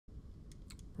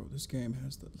Bro, this game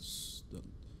has the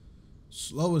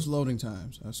slowest loading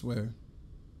times, I swear.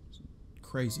 It's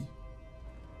crazy.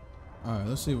 Alright,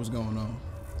 let's see what's going on.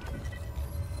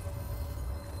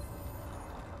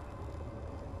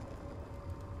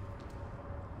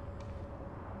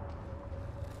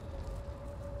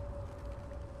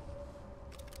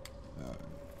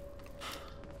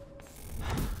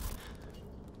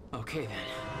 Okay then.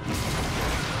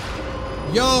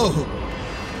 Yo!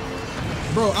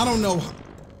 Bro, I don't know.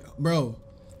 Bro,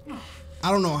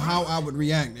 I don't know how I would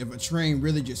react if a train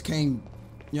really just came,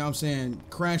 you know what I'm saying,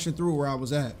 crashing through where I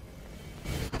was at.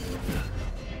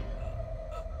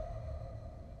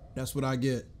 That's what I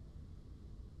get.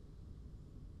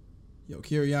 Yo,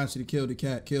 curiosity killed the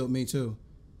cat, killed me too.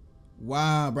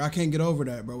 Wow, bro, I can't get over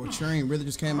that, bro. A train really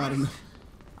just came out of...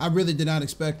 I really did not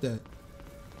expect that.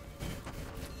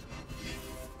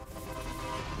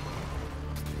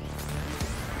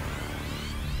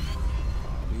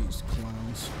 These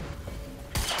clowns.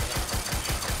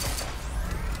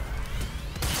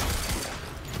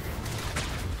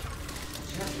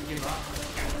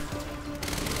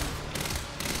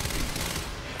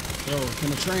 Bro, can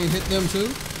the train hit them too?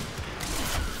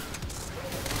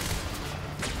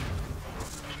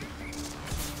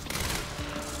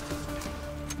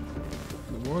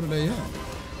 Where are they at?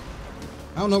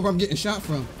 I don't know where I'm getting shot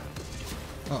from.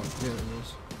 Oh, there it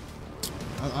is.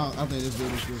 I think this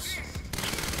dude is just...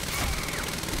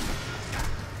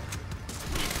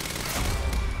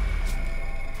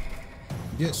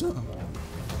 Get some.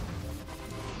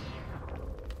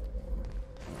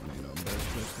 Ain't no best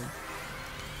pistol.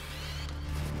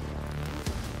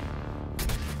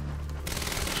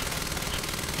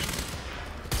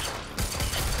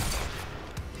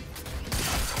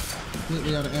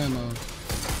 Completely out of ammo.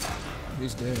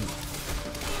 He's dead. So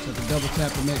I have to double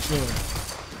tap to make sure.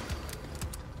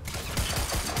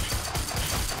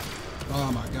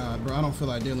 Oh my god, bro. I don't feel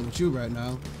like dealing with you right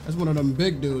now. That's one of them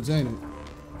big dudes, ain't it?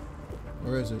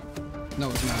 Or is it?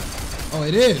 No, it's not. Oh,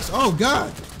 it is. Oh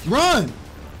god. Run!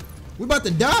 We about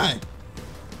to die.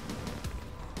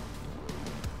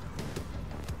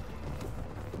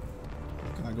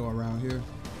 Can I go around here?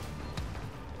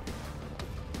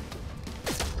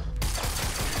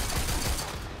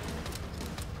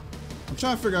 I'm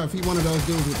trying to figure out if he's one of those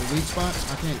dudes with the weak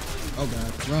spots. I can't. Oh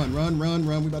god. Run, run, run,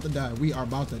 run. We about to die. We are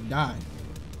about to die.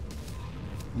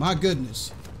 My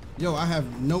goodness. Yo, I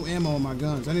have no ammo on my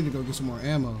guns. I need to go get some more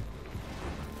ammo.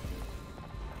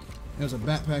 There's a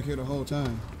backpack here the whole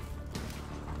time.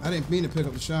 I didn't mean to pick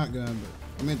up the shotgun,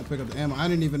 but I meant to pick up the ammo. I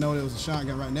didn't even know there was a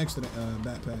shotgun right next to the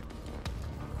backpack.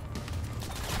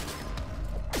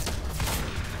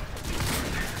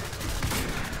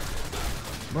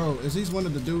 Bro, is he one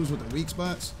of the dudes with the weak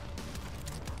spots?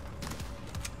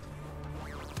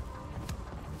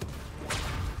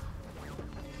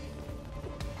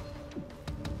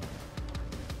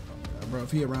 Bro,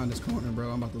 if he around this corner, bro,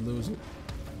 I'm about to lose it.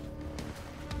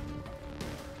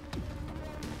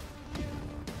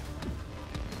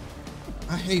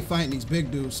 I hate fighting these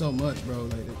big dudes so much, bro.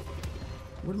 Like,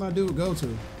 where did my dude go to?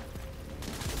 I'm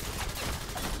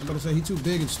about to say he's too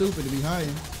big and stupid to be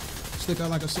hiding. Stick out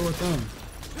like a sore thumb.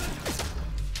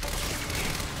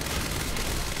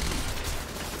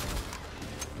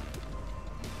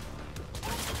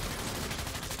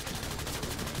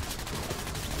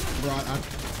 Bro,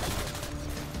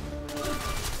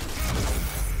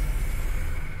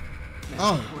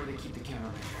 oh.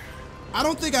 I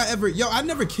don't think I ever, I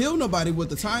never killed nobody with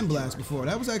the time blast before.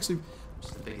 That was actually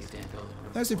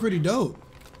pretty dope.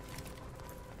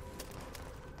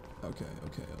 Okay.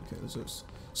 Let's just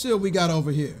see what we got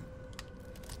over here.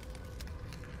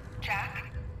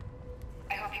 Jack,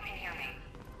 I hope you can hear me.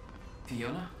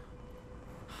 Fiona?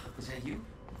 Is that you?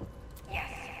 Yes.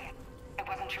 I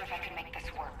wasn't sure if I could make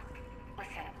this work.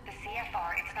 Listen, the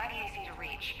CFR, it's not easy to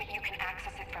reach, but you can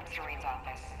access it from Serene's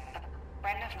office. A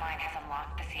friend of mine has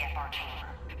unlocked the CFR chamber,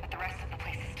 but the rest of the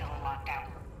place is still locked out.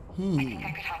 I think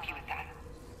I could help you with that.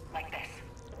 Like this.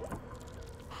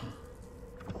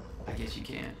 I guess you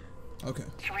can. Okay.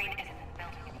 Serene isn't in the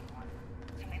building anymore,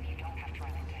 so maybe you don't have to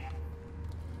run into him.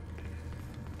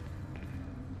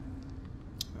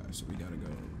 Alright, so we gotta go.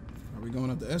 Are we going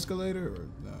up the escalator or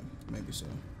no? Maybe so.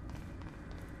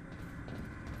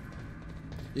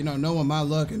 You know, knowing my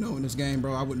luck and knowing this game,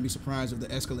 bro, I wouldn't be surprised if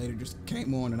the escalator just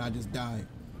came on and I just died.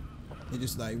 It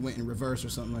just like went in reverse or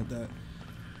something like that.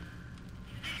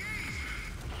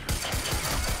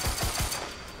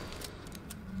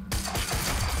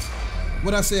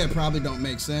 What I said probably don't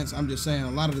make sense. I'm just saying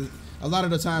a lot of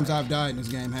the times I've died in this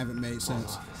game haven't made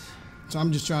sense. So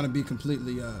I'm just trying to be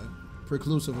completely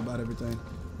preclusive about everything.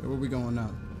 Where we going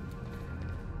now?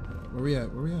 Where we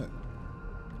at? Where we at?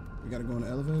 We gotta go in the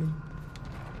elevator?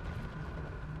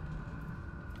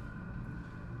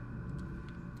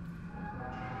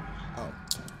 Oh.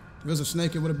 If it was a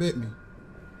snake, it would have bit me.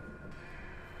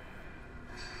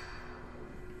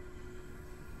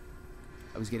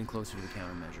 I was getting closer to the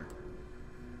countermeasure.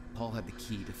 Paul had the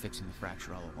key to fixing the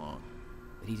fracture all along,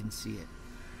 but he didn't see it.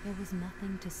 There was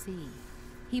nothing to see.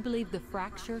 He believed the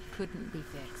fracture couldn't be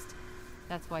fixed.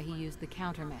 That's why he used the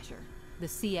countermeasure, the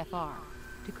CFR,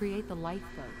 to create the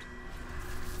lifeboat.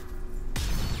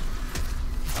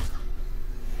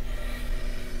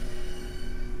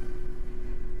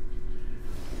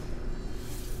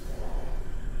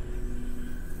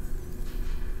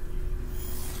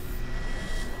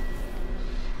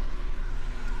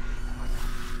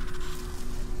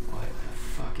 What the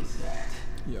fuck is that?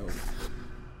 Yo.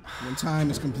 When time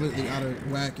is completely out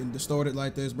of whack and distorted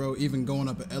like this, bro, even going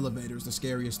up an elevator is the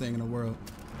scariest thing in the world.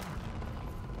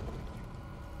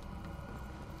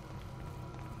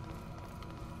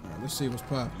 Alright, let's see what's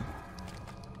popping.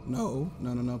 No.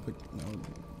 No.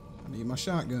 I need my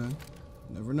shotgun.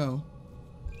 Never know.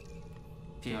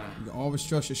 Fiona, You can always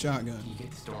trust your shotgun, can you get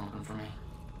this door open for me?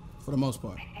 for the most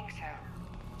part. I think so.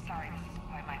 Sorry, this isn't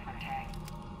quite my forte.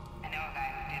 I know a guy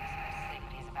who did this in his sleep,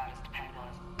 but he's about as dependable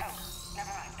as... Oh, never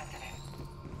mind, that's it.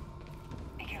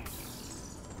 Thank you.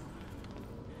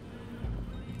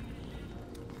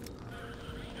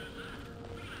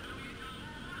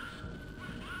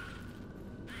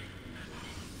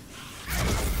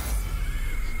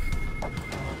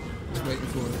 Just waiting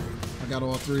for it. I got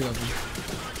all three of them.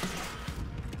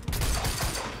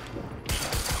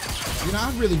 You know,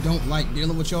 I really don't like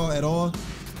dealing with y'all at all.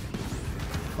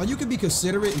 Like, you could be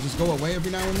considerate and just go away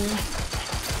every now and then.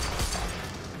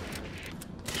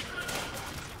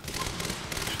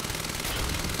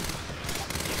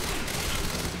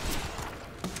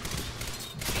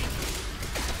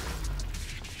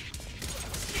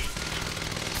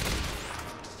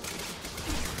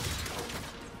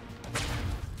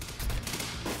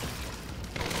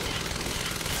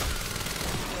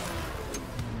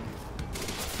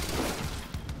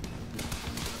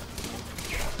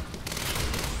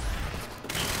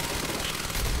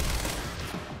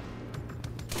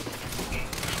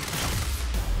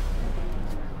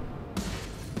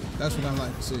 That's what I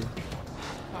like to see.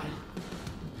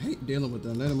 I hate dealing with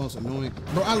them. They're the most annoying.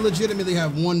 Bro, I legitimately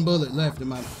have one bullet left in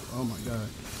my... Oh my god.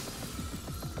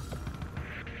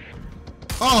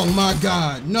 Oh my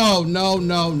god. No.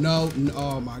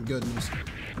 Oh my goodness.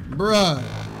 Bruh.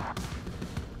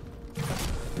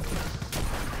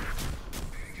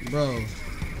 Bro.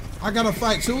 I gotta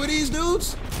fight two of these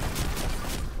dudes?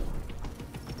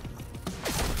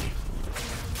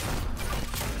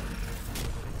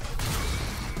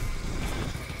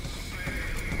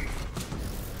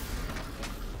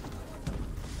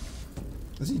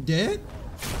 Is he dead?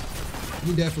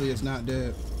 He definitely is not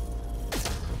dead.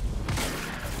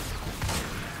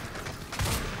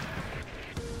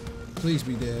 Please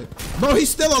be dead. Bro,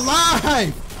 he's still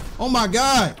alive! Oh my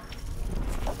god!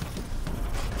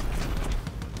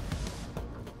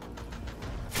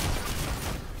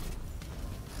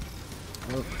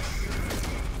 Oh.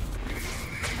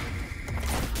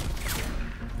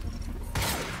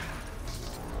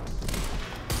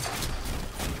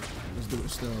 This dude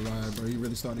is still alive, bro. He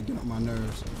really started to get on my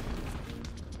nerves.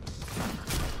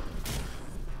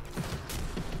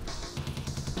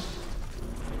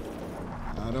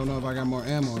 I don't know if I got more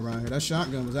ammo around here. That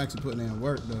shotgun was actually putting in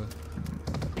work, though.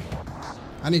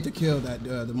 I need to kill that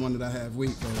the one that I have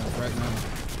weak, though, like right now.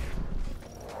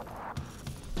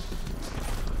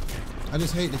 I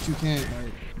just hate that you can't,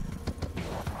 like...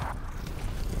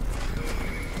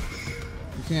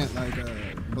 You can't, like,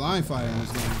 blind fire in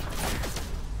this game.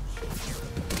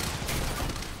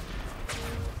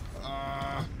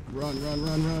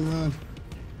 Run.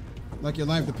 Like your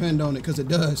life depend on it, because it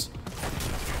does.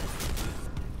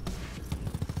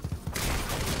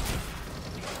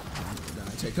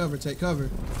 Take cover, take cover.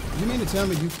 You mean to tell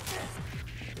me you...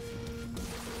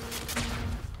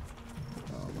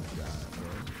 Oh my god, bro.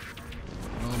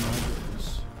 Oh my goodness.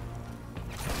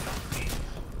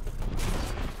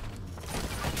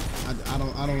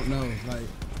 I don't know, like...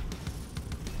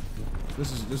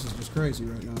 This is just crazy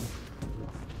right now.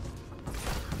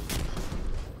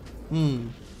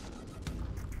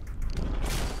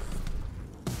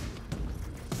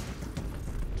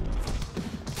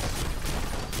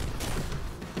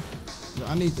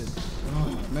 I need to...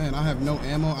 Oh, man, I have no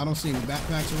ammo. I don't see any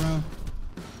backpacks around.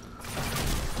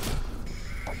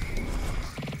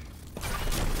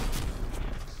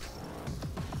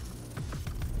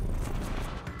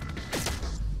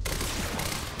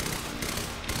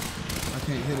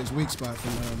 can't hit his weak spot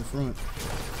from the front.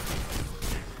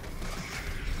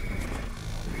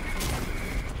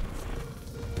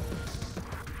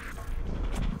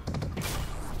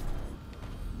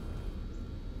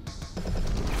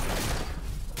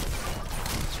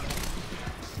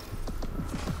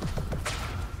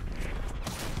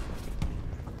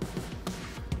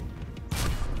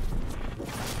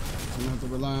 I'm gonna have to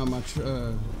rely on my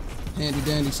handy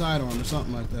dandy sidearm or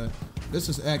something like that. This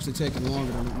is actually taking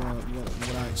longer than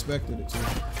what I expected it to.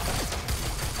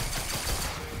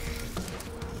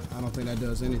 I don't think that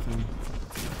does anything.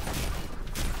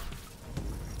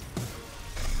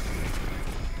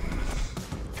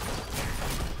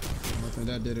 I don't think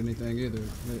that did anything either.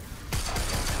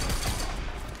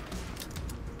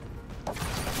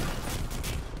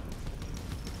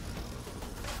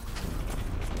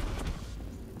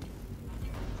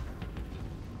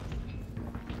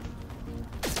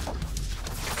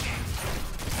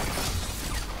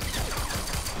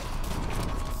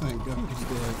 Thank God he's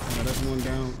dead. That's one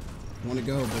down, one to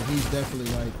go, but he's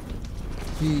definitely like,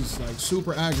 he's like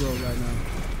super aggro right now.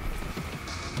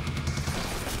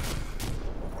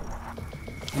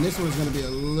 And this one's gonna be a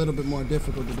little bit more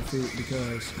difficult to defeat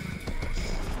because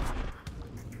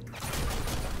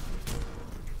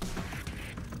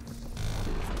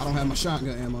I don't have my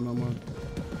shotgun ammo no more.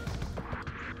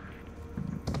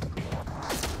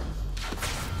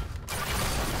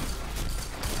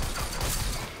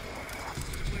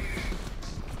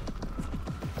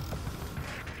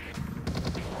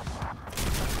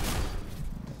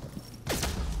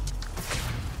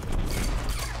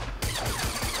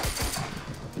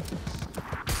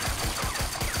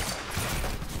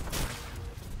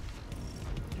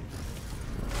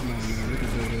 Come on, man, we can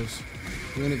do this.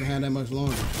 We don't even have that much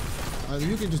longer.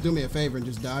 You can just do me a favor and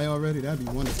just die already. That'd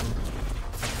be wonderful.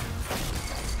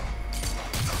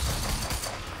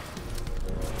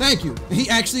 Thank you. He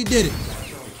actually did it.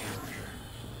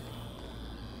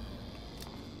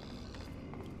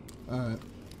 Alright.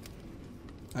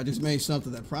 I just made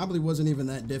something that probably wasn't even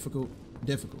that difficult.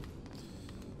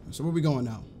 So where we going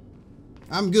now?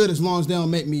 I'm good as long as they don't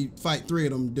make me fight 3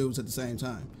 of them dudes at the same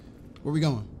time. Where we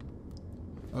going?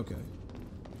 Okay.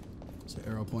 It's an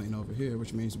arrow pointing over here,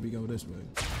 which means we go this way.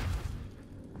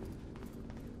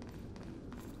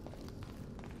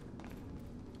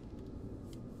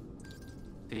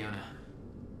 Fiona,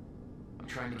 I'm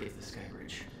trying to get to the Sky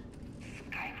Bridge.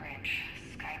 Sky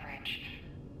Bridge.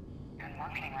 You're in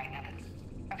marketing right now.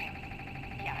 Okay.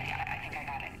 Yeah, I think I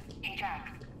got it. Hey,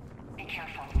 Jack. Be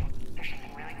careful. There's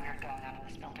something really weird going on in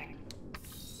this building.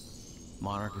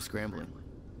 Monarch was scrambling.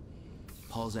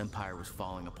 Paul's empire was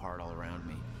falling apart all around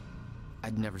me.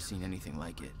 I'd never seen anything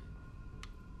like it.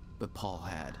 But Paul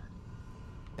had.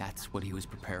 That's what he was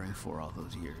preparing for all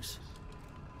those years.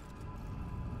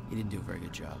 He didn't do a very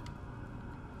good job.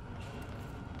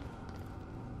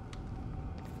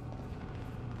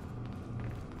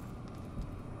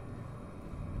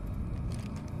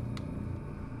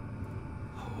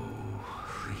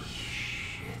 Holy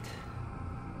shit.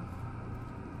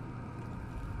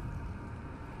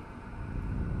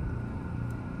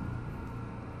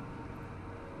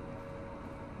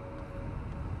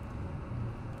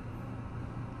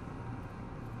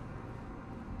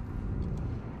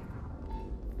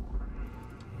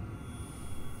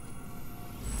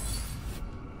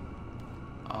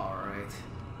 Alright.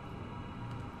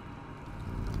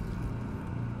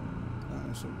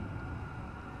 Alright, so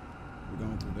we're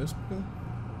going through this way.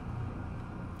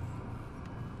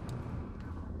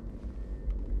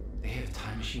 They have a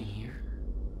time machine here?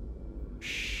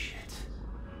 Shit.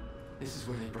 This is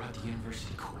where they brought the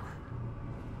university core.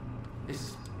 This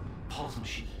is Paul's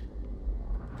machine.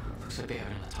 Looks like they have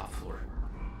it on the top floor.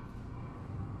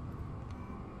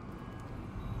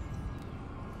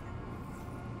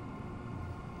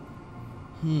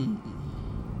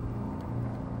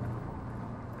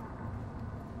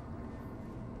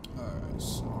 Alright,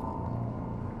 so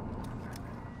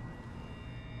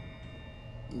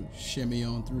let me shimmy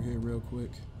on through here real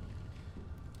quick.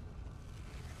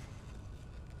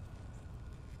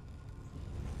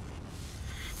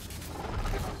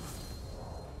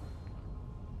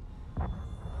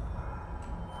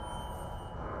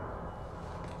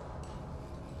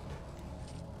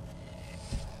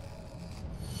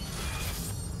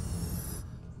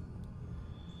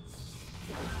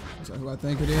 Is that who I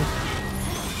think it is?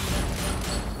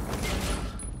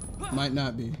 Might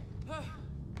not be.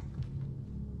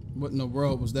 What in the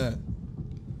world was that?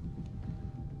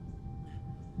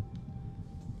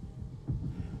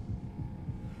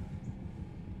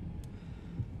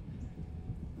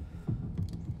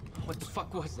 What the fuck?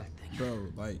 fuck was that thing? Bro,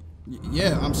 like,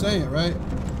 yeah, I'm saying, right?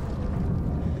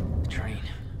 The train.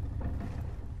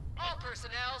 All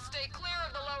personnel, stay clear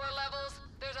of the lower levels.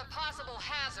 There's a possible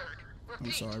hazard.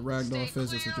 Repeat, I'm sorry, ragdoll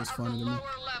physics is just funny to me.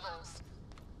 lower levels.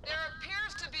 There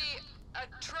appears to be a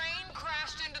train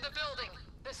crashed into the building.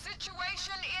 The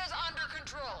situation is under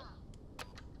control.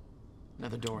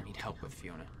 Another door I need help with,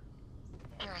 Fiona.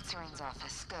 You're at Serene's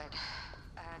office. Good.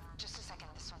 Just a second.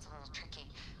 This one's a little tricky.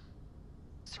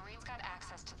 Serene's got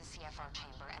access to the CFR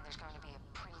chamber, and there's going to be a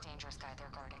pretty dangerous guy there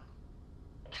guarding.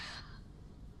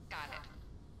 Got it.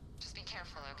 Just be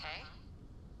careful, okay?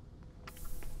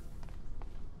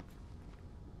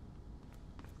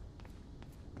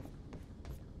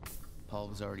 Paul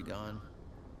was already gone,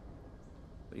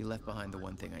 but he left behind the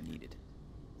one thing I needed.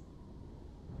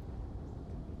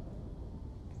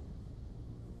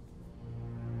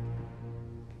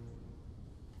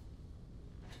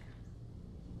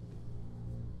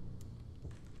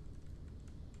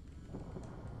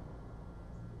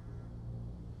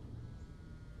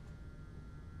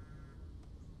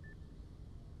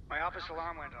 My office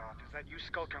alarm went off. Is that you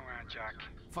skulking around, Jack?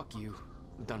 Fuck you.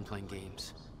 I'm done playing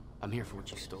games. I'm here for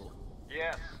what you stole.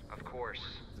 Yes, of course.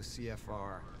 The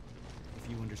CFR. If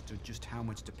you understood just how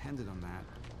much depended on that,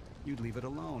 you'd leave it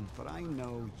alone. But I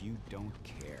know you don't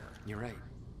care. You're right.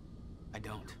 I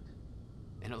don't.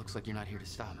 And it looks like you're not here to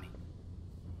stop me.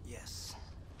 Yes.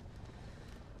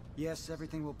 Yes,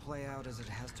 everything will play out as it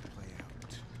has to play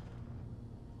out.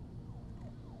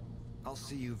 I'll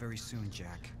see you very soon,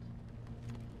 Jack.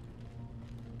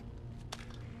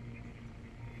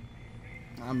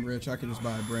 I'm rich. I could just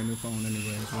buy a brand new phone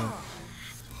anyway as well.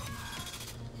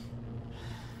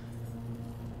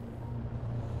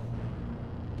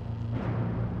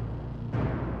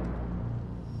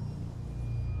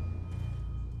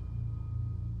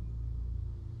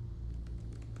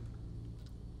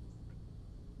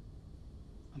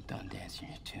 I'm done dancing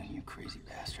your tune, you crazy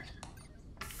bastard.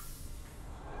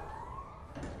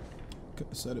 Could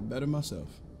have said it better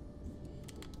myself.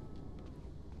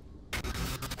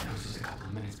 That was just a couple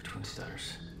of minutes between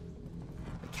stutters.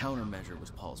 The countermeasure was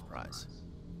Paul's prize.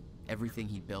 Everything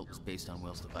he built was based on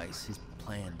Will's device. His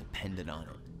plan depended on it.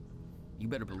 You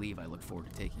better believe I look forward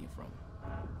to taking it from him.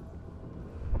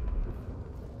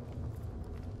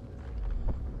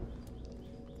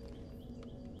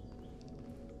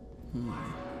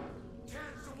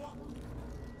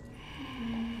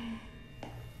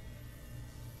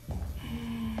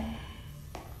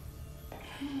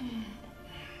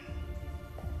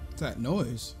 What's that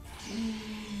noise?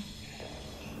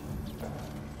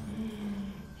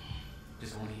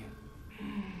 Just only you.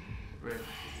 Really.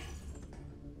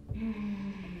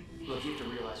 Look, you have to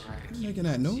realize you're not gonna Who's keep making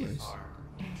that the noise? CFR.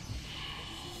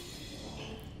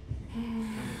 You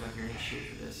look like you're in shape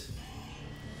for this.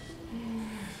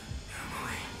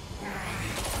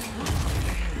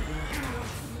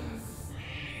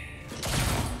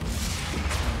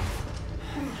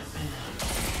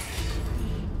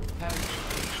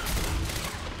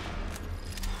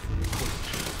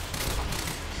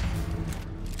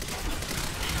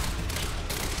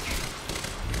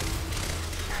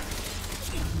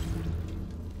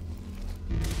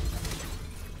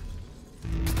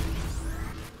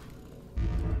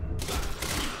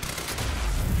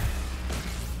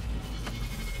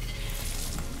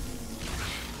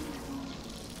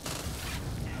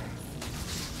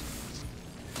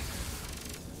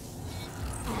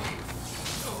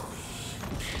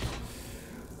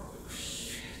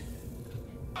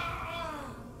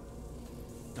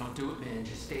 Don't do it, man.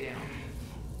 Just stay down.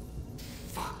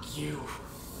 Fuck you.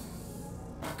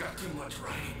 I've got too much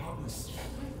writing on this.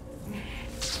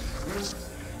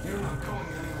 You're not going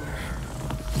anywhere.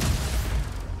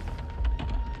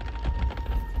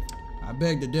 I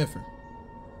beg to differ.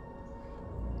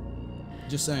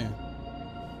 Just saying.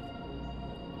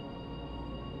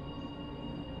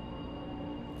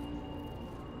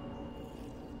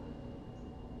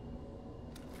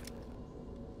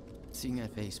 Seeing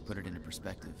that face put it into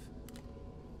perspective.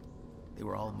 They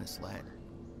were all misled,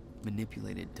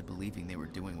 manipulated to believing they were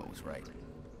doing what was right.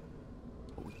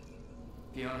 But we...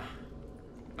 Fiona,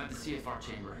 I'm at the CFR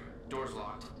chamber. Door's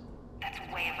locked. That's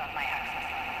way above my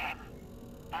access.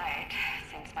 But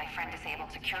since my friend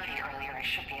disabled security earlier, I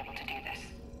should be able to do this.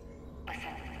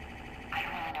 Listen, I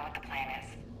don't really know what the plan is,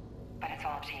 but it's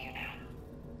all up to you now.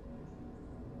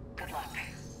 Good luck.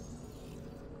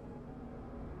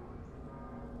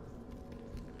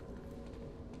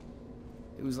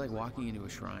 It was like walking into a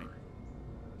shrine.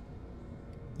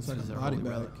 It's like This a is our body holy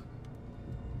bag. relic.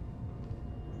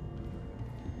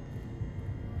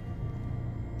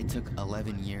 It took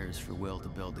 11 years for Will to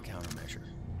build the countermeasure.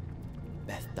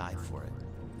 Beth died for it.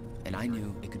 And I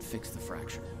knew it could fix the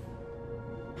fracture.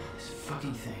 This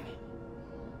fucking thing.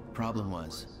 Problem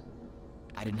was,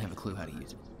 I didn't have a clue how to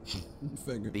use it.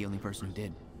 Figured. The only person who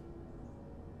did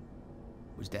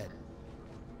was dead.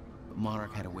 But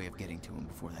Monarch had a way of getting to him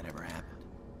before that ever happened.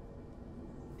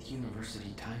 The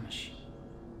university time machine.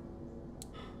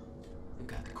 They've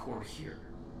got the core here.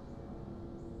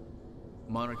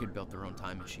 Monarch had built their own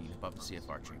time machine above the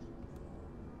CFR chamber.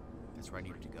 That's where I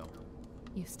needed to go.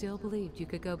 You still believed you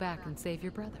could go back and save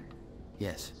your brother?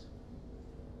 Yes.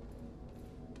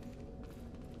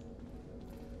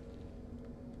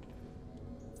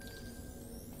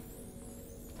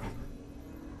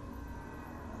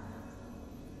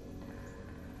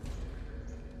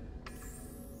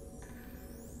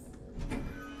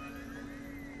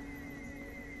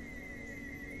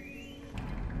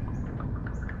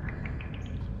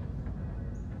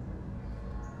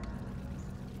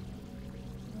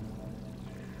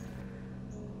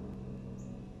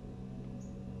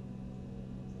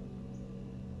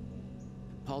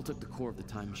 Paul took the core of the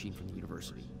time machine from the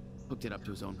university, hooked it up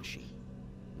to his own machine.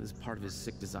 It was part of his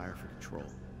sick desire for control,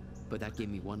 but that gave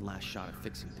me one last shot at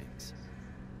fixing things.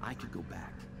 I could go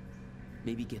back,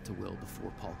 maybe get to Will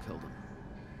before Paul killed him.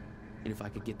 And if I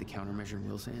could get the countermeasure in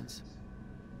Will's hands,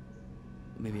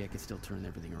 maybe I could still turn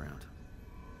everything around.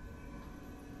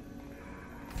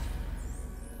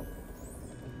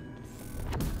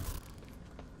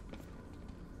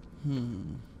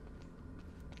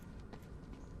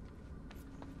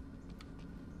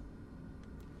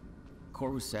 Core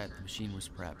was set, the machine was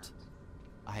prepped.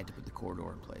 I had to put the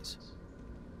corridor in place.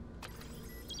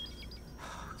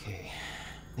 Okay,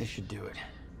 this should do it.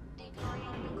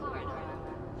 Deploying the corridor.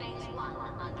 Phase 1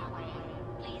 underway.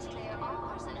 Please clear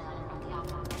all personnel from the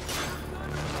operation.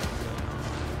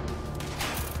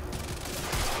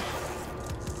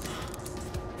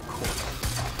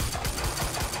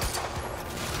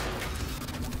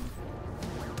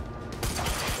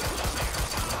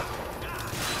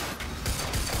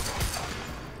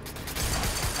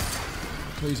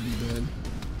 Please be dead.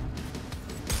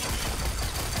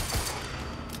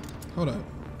 Hold up.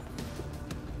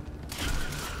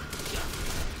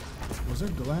 Was there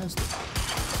glass there?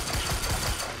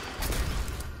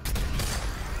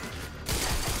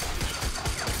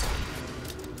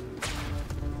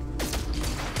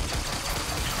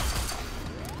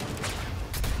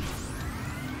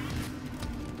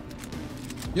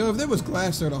 Yo, if there was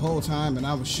glass there the whole time and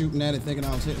I was shooting at it thinking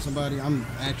I was hitting somebody, I'm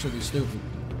actually stupid.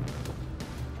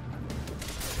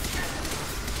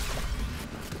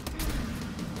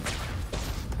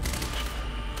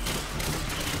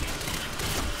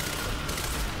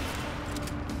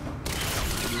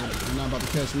 You're not about to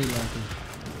catch me laughing.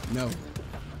 No.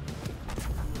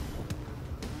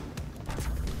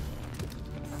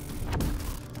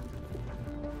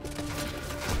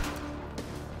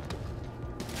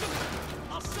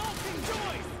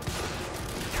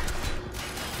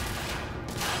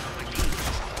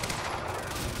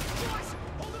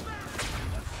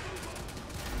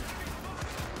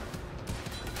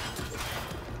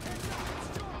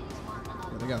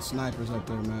 They got snipers up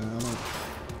there, man. I don't.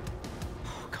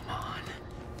 Oh, come on.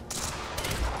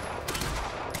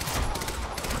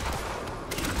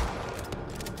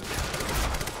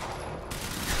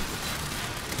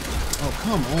 Oh,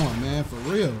 come on, man. For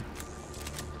real.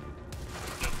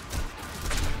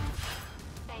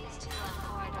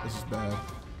 This is bad.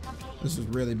 This is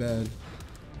really bad.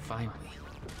 Finally.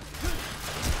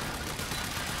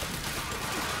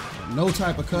 No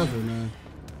type of cover, man.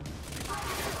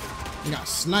 You got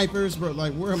snipers, bro.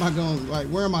 Like, where am I going? Like,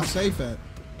 where am I safe at? Are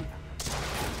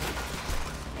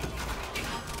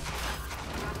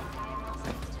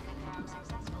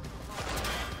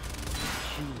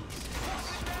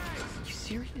you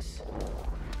serious?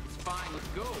 It's fine, let's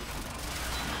go.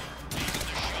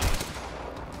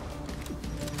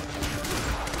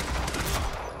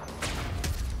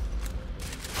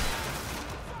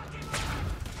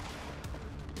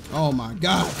 Oh my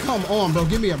God. Come on, bro.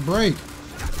 Give me a break.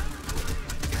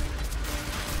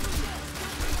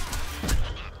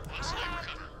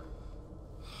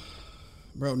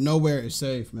 Bro, nowhere is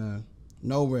safe, man.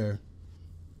 Nowhere.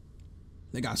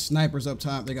 They got snipers up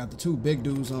top. They got the two big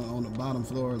dudes on the bottom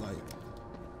floor. Like,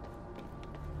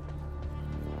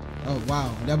 oh,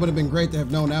 wow. That would have been great to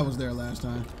have known that was there last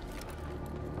time.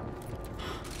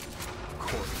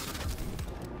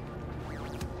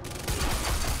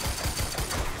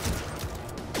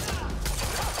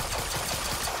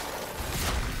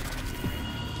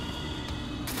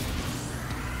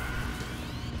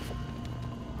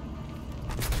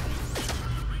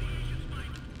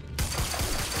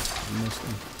 Missed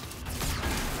him.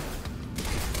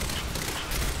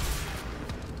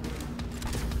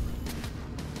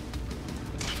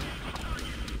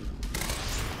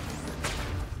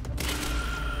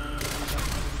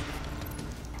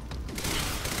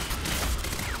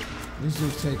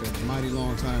 dudes take a mighty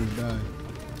long time to die.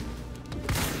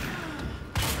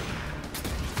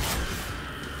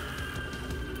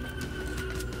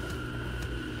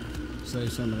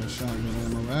 Save some of that shotgun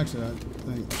ammo. Actually, I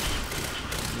think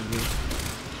we'll just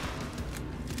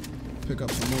pick up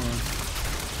some more.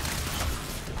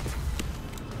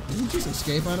 Did he just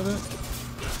escape out of that?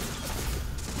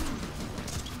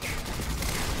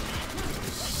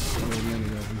 So many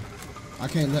of them. I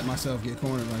can't let myself get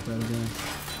cornered like that again.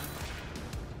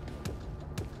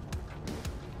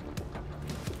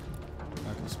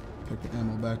 I can pick the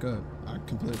ammo back up. I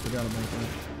completely forgot about that.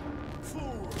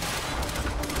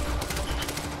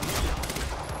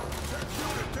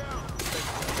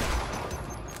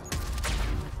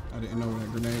 I didn't know where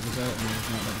that grenade was at, and I was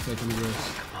not about to take any risks.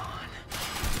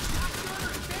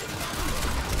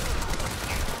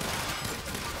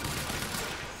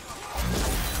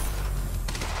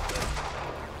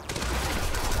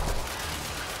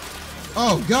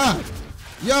 Oh God!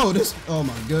 Yo, this, oh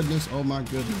my goodness, oh my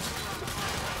goodness.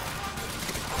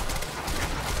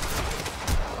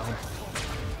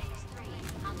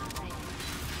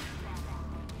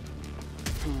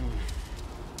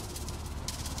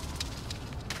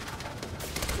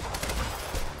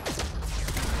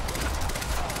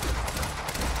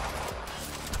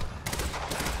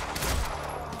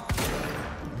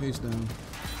 He's down.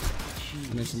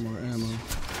 I need some more ammo.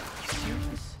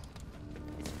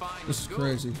 This is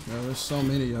crazy, bro. There's so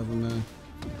many of them, man.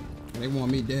 And they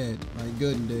want me dead, like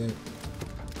good and dead.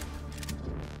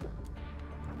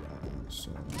 So.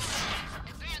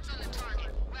 Advance on the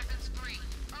target. Weapons free.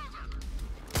 Over.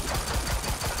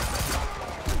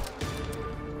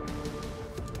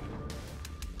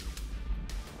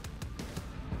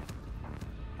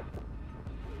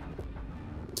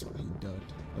 Oh, he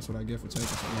ducked. That's what I get for taking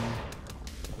so long.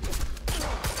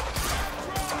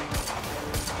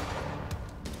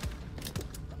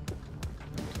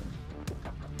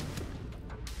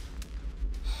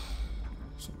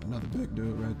 Another big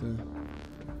dude right there.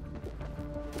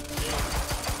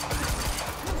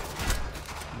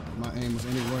 My aim was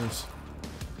any worse.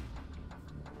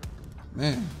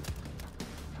 Man.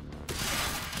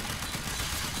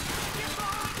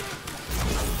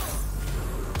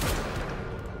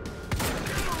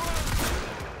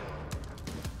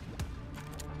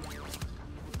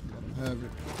 Let him have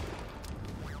it.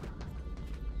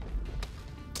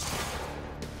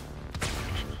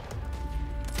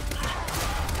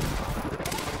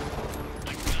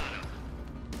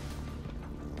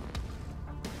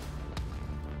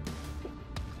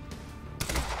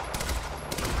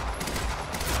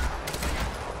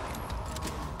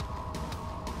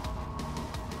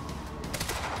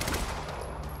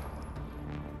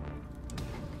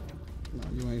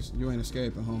 You ain't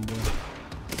escaping, homeboy.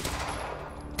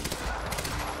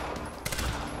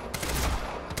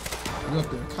 You up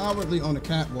there cowardly on the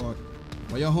catwalk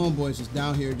while your homeboys is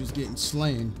down here just getting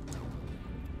slain.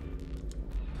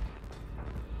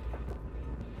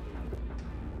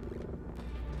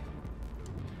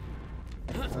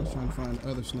 I was trying to find the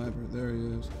other sniper. There he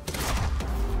is.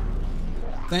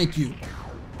 Thank you.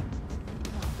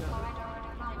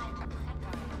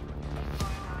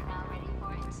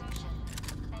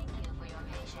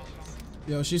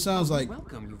 Yo, she sounds like.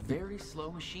 Welcome, you very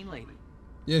slow machine lady.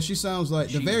 Yeah, she sounds like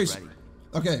the very. Ready.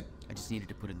 Okay. I just needed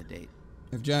to put in the date.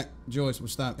 If Jack Joyce would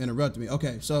stop interrupting me.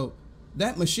 Okay, so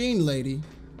that machine lady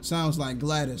sounds like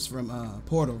Gladys from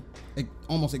Portal.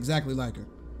 Almost exactly like her.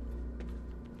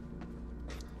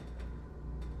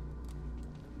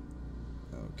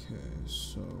 Okay,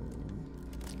 so.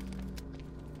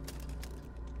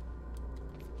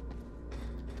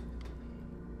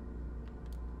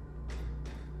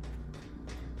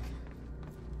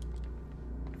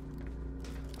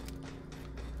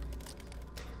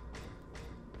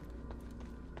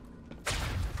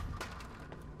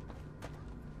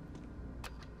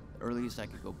 The earliest I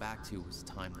could go back to was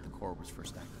the time that the core was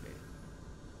first activated.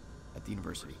 At the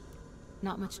university.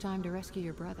 Not much time to rescue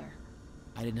your brother.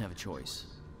 I didn't have a choice.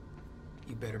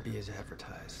 You better be as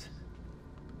advertised.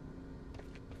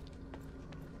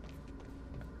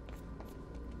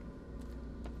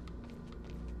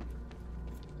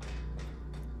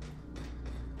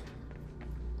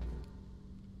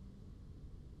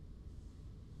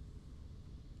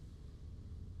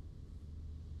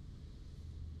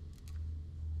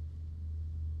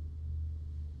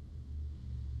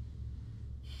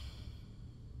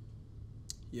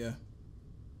 Yeah.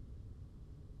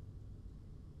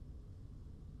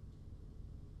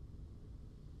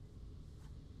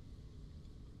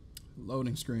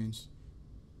 Loading screens.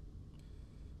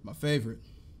 My favorite.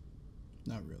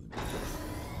 Not really.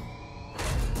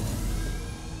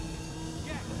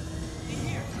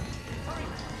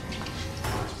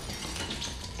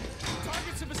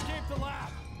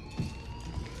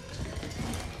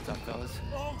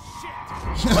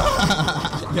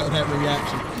 Yo, that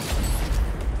reaction.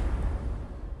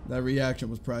 That reaction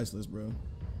was priceless, bro.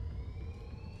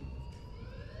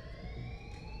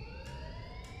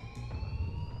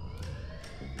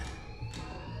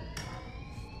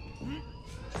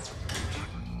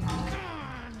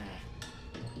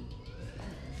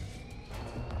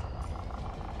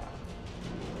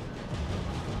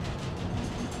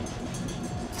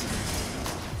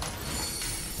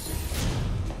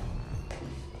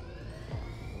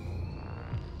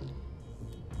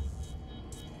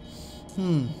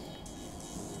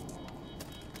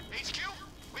 HQ,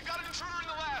 we've got an intruder in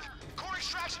the lab. Core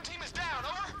extraction team is down.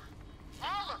 Over.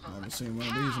 All of them. I haven't seen one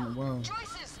of these in a while.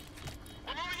 Joyce's.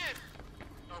 We're moving in.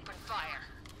 Open fire,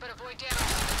 but avoid damage to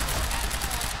the core at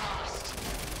all cost.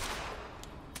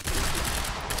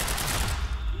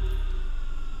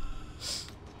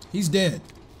 He's dead.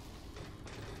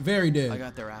 Very dead. I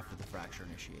got there after the fracture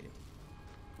initiated.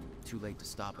 Too late to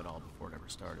stop it all before it ever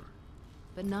started.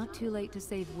 But not too late to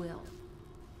save Will.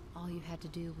 All you had to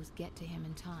do was get to him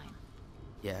in time.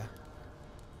 Yeah,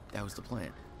 that was the plan.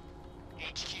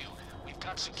 HQ, we've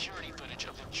got security footage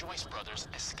of the Joyce brothers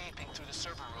escaping through the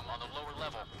server room on the lower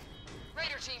level.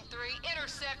 Raider Team 3,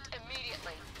 intercept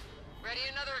immediately. Ready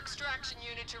another extraction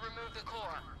unit to remove the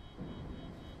core.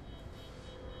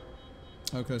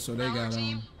 Okay, so they Prowler got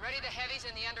team, ready the heavies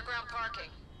in the underground parking.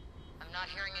 I'm not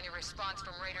hearing any response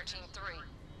from Raider Team 3.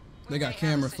 they got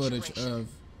camera footage of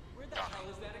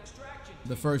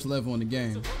the first level in the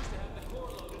game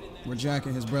where Jack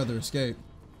and his brother escaped.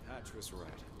 Hatch was right.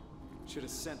 Should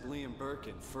have sent Lee and Burke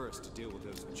in first to deal with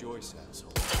those Joyce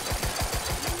assholes.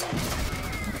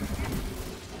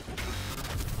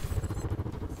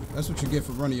 That's what you get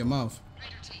for running your mouth.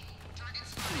 Raider Team, target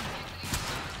spotted.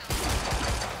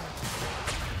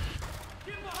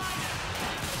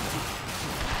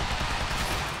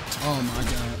 Oh my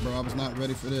god, bro, I was not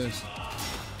ready for this.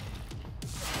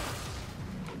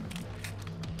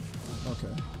 Okay.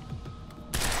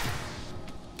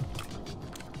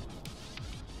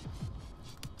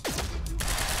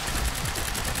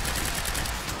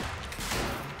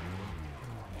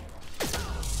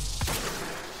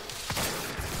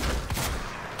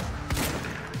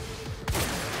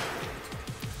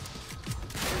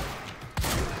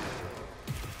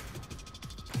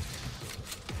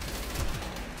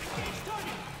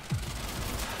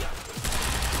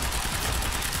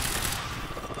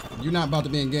 You're not about to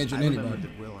be engaging I remember anybody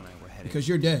that Will and I were headed because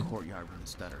you're to dead. the courtyard when the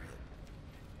stutter hit.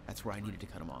 That's where I needed to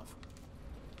cut him off.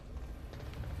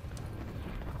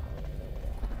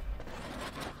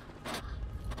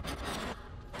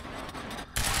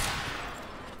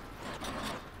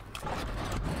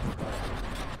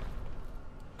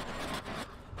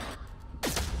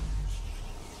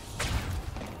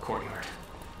 Courtyard.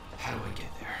 How do I get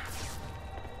there?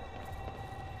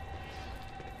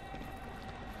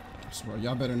 So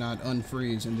y'all better not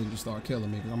unfreeze and then just start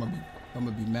killing me, because I'm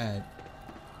gonna be mad.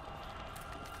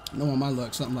 Knowing my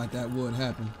luck, something like that would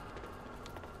happen.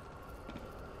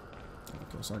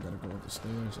 Okay, so I gotta go up the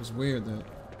stairs. It's weird that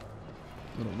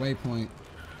little waypoint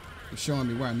is showing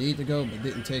me where I need to go, but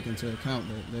didn't take into account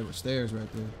that there were stairs right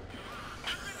there.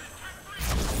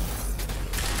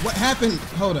 What happened?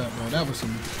 Hold up, bro. That was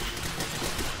some...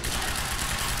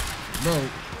 Bro,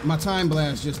 my time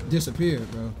blast just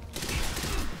disappeared, bro.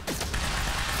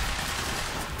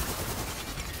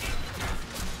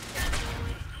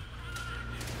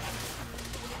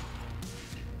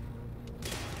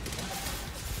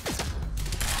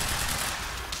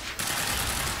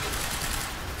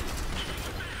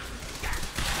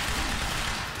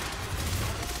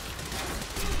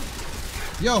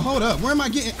 Yo, hold up. Where am I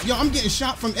getting? Yo, I'm getting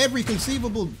shot from every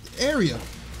conceivable area.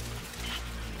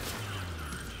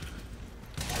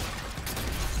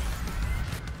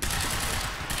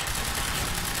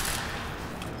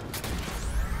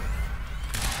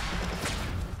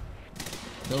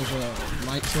 Those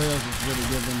light trails just really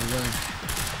give them away.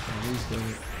 At least they...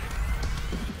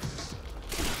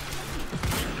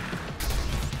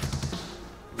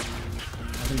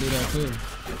 I can do that too.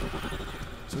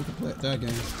 So we can play that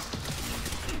game.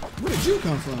 Where did you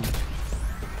come from?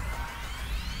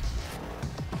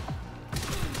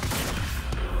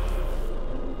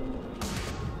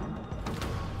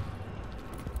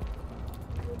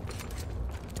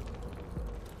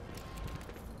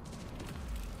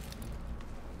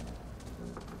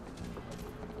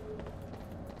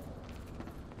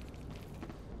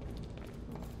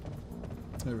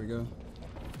 There we go.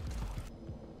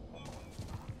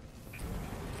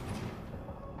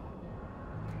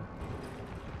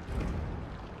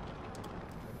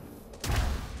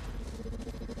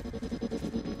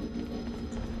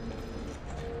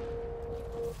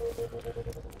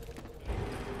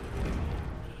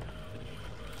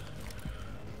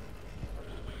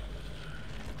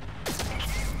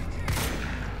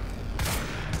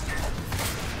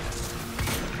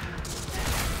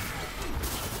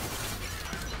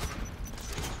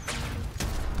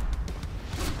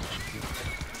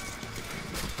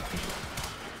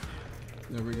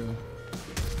 There we go.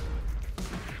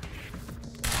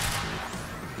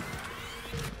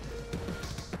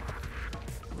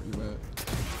 Where you at?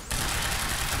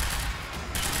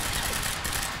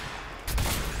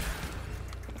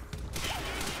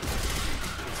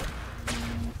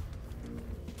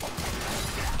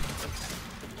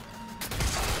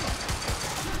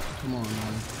 Come on,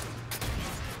 man.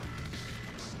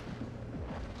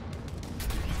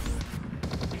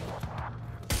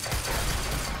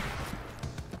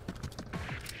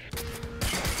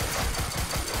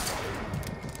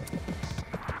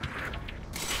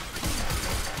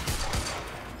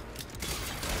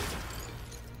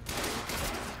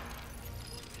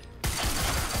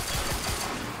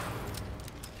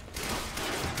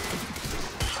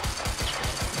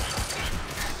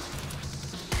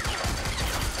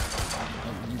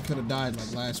 Could have died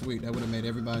like last week. That would have made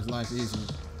everybody's life easier.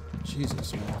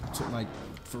 Jesus, man. It took like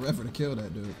forever to kill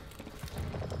that dude.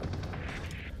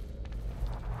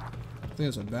 I think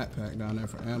there's a backpack down there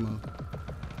for ammo.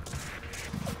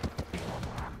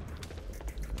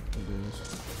 It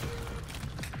is.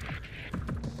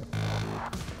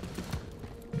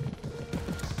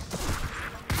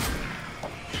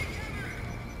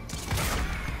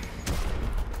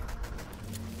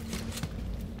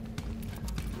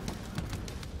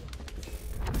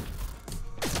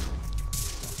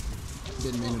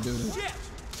 Didn't mean to do that.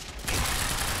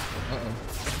 Uh-oh.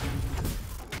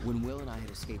 When Will and I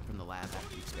had escaped from the lab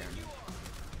after the experiment,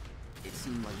 it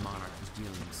seemed like Monarch was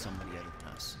dealing with somebody other than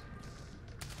us.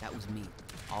 That was me,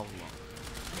 all along.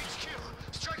 HQ,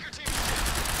 Striker team.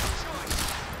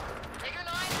 Figure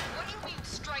 9, what do you mean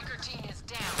Striker team is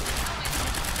down?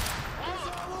 He's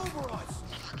all over us!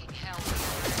 Fucking hell, we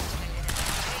underestimated it.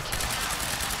 Take him out.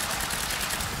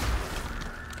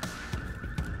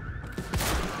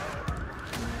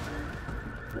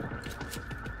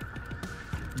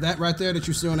 That right there that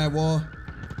you see on that wall,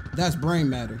 that's brain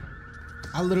matter.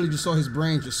 I literally just saw his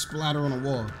brain just splatter on a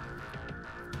wall.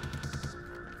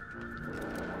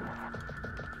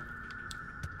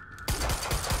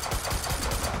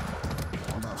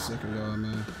 I'm about sick of y'all,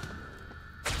 man.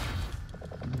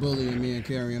 Bullying me and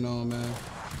carrying on, man.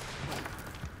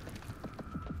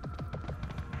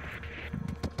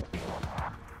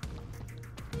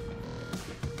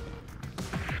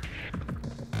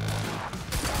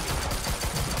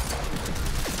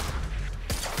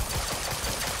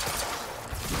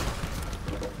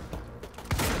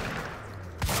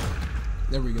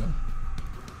 There we go.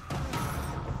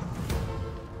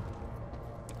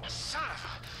 Son of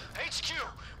a... HQ,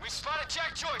 we spotted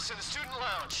Jack Joyce in the student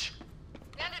lounge.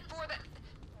 And it for that...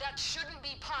 That shouldn't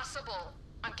be possible.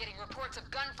 I'm getting reports of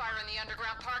gunfire in the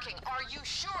underground parking. Are you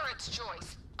sure it's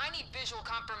Joyce? I need visual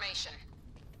confirmation.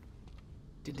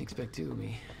 Didn't expect two of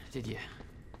me, did you?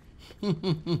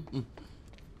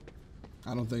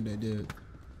 I don't think they did.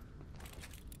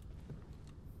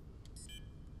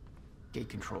 Gate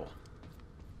control.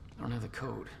 I don't have the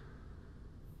code.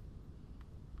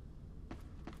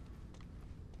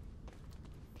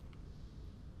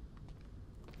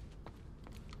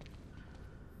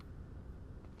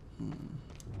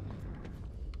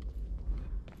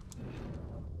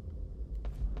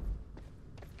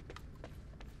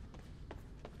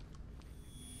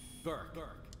 Burke,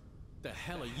 the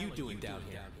hell are you doing down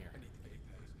here?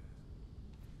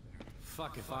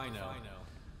 Fuck if I know.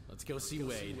 Let's go see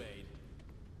Wade.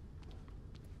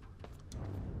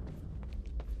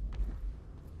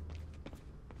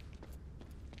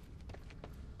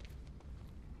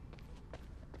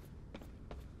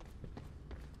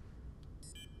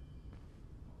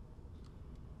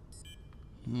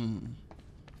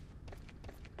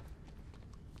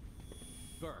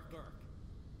 Burke,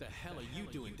 the hell are you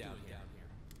doing down here?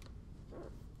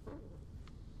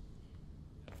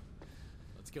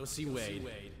 Let's go see Wade.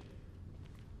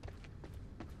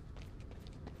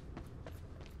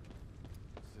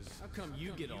 How come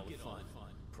you get all the fun?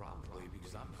 Probably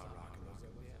because I'm not rocking those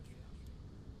ugly ass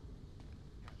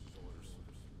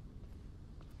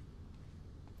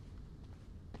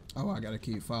Oh, I gotta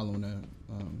keep following that.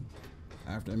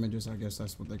 After images, I guess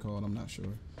that's what they call it. I'm not sure.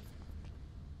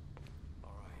 All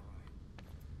right.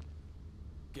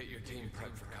 Get your team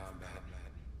prepped for combat.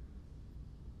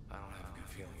 I don't have a good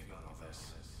feeling about all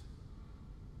this.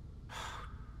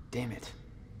 Damn it.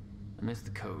 I missed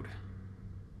the code.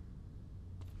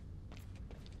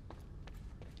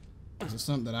 Is it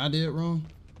something that I did wrong?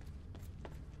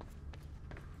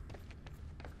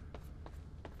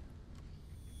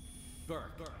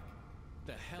 Burke,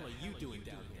 the hell are you doing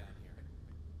down here?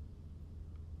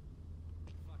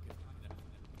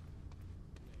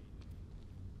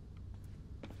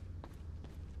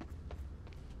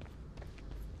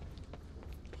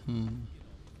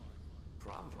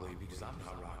 Probably because I'm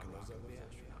not rocking those ugly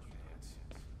astronaut pants.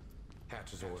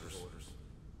 Hatch's orders.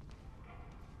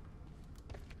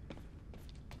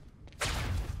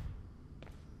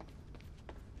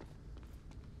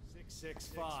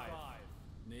 665.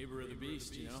 Neighbor of the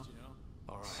beast, you know?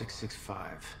 All right.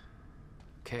 665.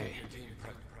 Okay.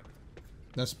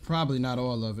 That's probably not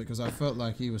all of it, because I felt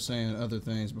like he was saying other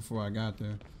things before I got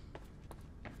there.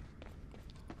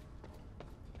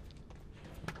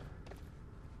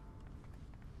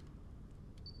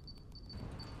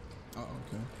 Oh,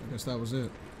 okay. I guess that was it.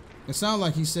 It sounded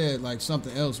like he said like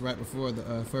something else right before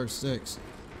the first 6.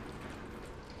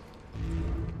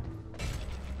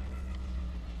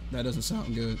 That doesn't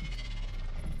sound good.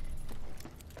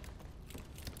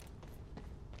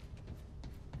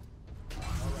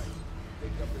 Alright,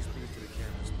 picked up this beast to the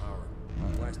campus power.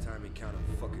 Last time he counted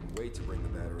fucking weight to bring the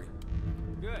battery.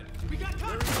 Good. We got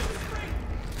contact!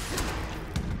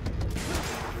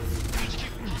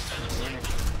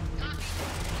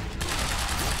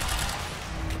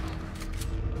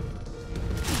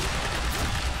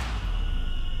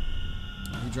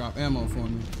 He dropped ammo for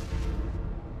me.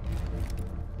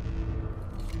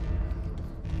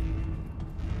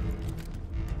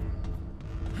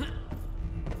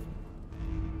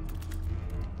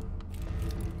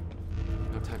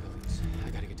 No time to lose. I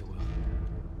gotta get to Will.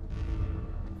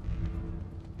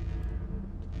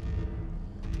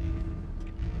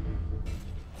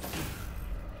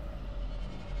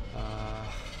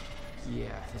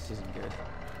 Yeah, this isn't good.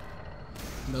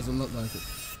 Doesn't look like it.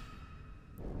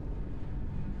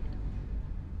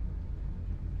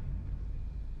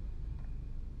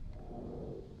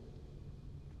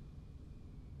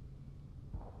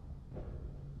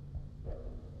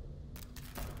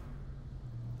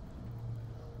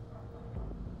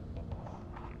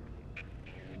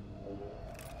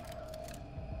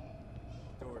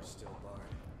 Door's still barred.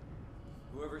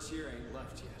 Whoever's here ain't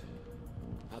left yet.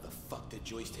 How the fuck did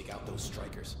Joyce take out those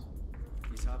strikers?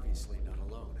 He's obviously not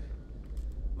alone.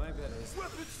 My bet is...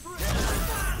 Weapons free!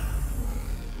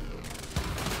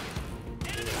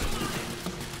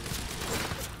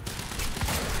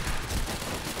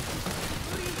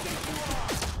 Who do you think you are?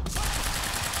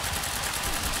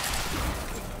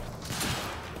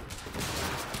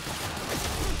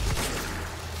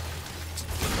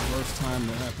 First time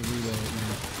to have to reload,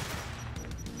 man.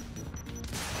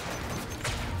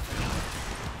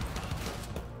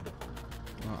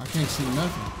 I can't see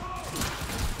nothing.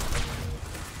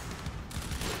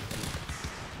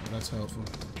 Oh, that's helpful.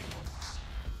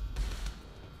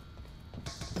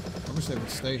 I wish they would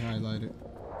stay highlighted.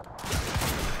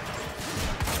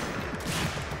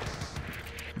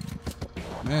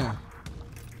 Man.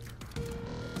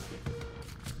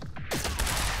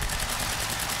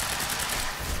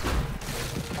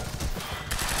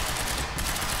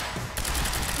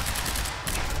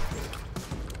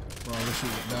 Bro, I wish he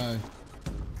would die.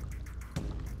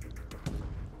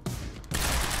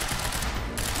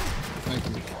 Thank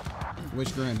you.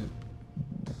 Wish granted.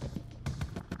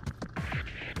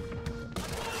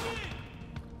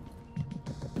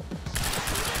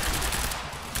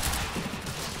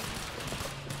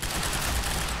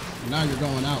 Now you're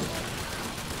going out.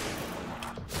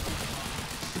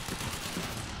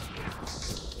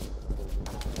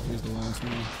 Here's the last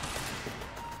one.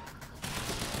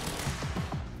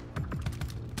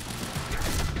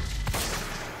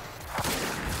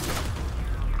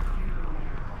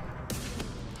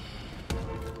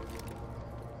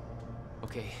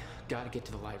 Okay, gotta get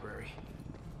to the library.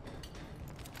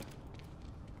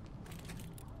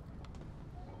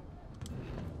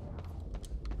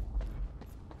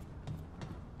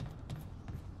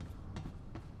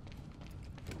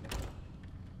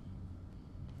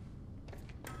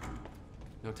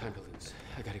 No time to lose.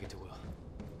 I gotta get to Will.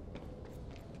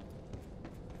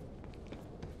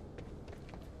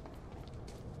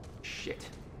 Shit.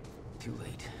 Too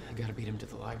late. I gotta beat him to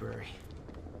the library.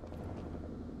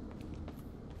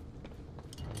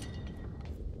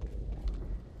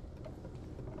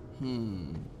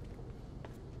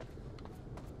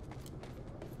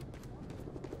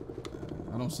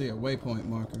 I don't see a waypoint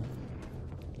marker.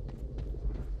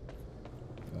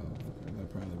 Oh, okay,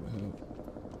 that probably would help.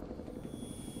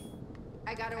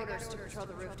 I got orders to patrol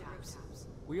the rooftops.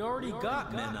 We already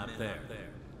got men up there.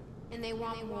 And they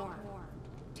want more.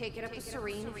 Take it up with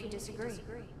Serene if you disagree.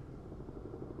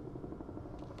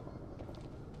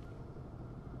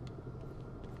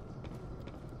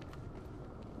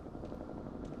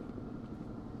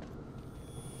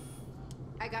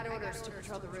 I got orders to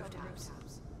patrol the rooftops.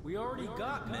 We already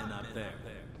got men up there.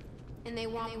 And they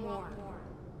want more.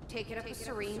 Take it up with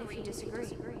Serene if you disagree.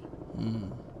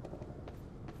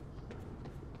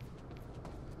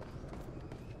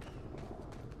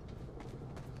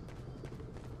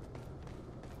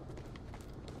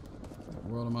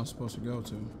 world am I supposed to go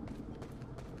to?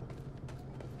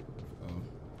 Oh,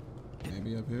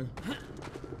 maybe up here?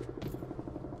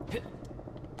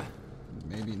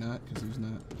 Maybe not, because he's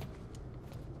not.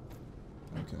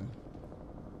 Okay.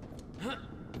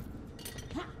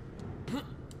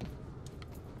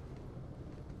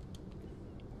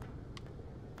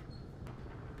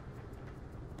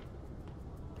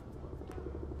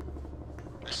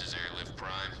 This is Airlift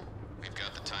Prime. We've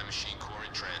got the Time Machine Core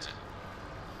in transit.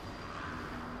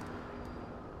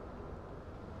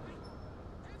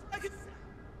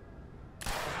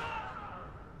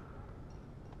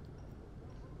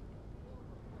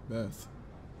 Beth.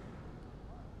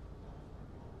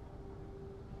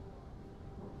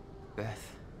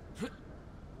 Beth. This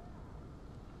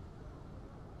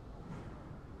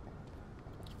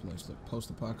place looks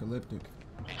post-apocalyptic.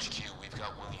 HQ, we've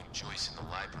got William Joyce in the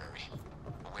library.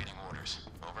 Awaiting orders.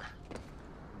 Over.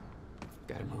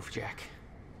 Gotta move, Jack.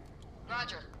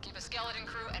 Roger. Keep a skeleton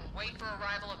crew and wait for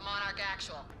arrival of Monarch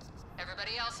Actual.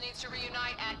 Everybody else needs to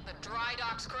reunite at the Dry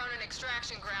Docks Cronin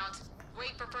extraction grounds.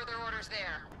 Wait for further orders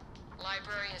there.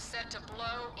 Library is set to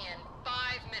blow in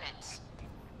 5 minutes.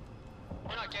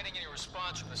 We're not getting any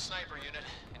response from the sniper unit.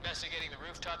 Investigating the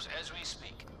rooftops as we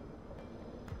speak.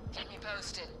 Keep me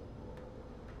posted.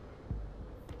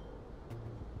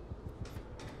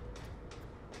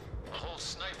 The whole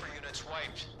sniper unit's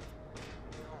wiped.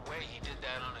 No way he did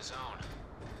that on his own.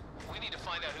 We need to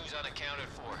find out who's unaccounted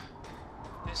for.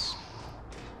 This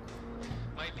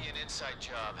might be an inside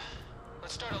job.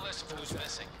 Let's start a list of who's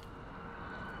missing.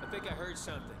 I think I heard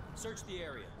something. Search the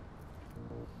area.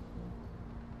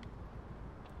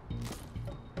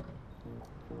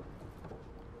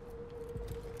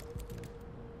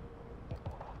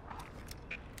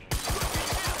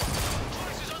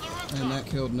 And that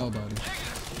killed nobody.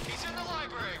 He's in the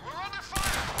library. We're under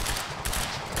fire.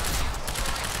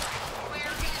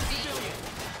 Where is he?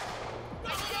 I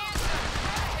can't.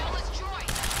 Tell us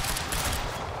Joyce.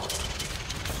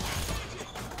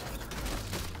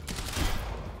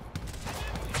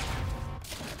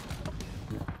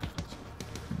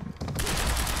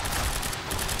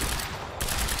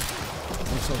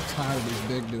 I'm so tired of these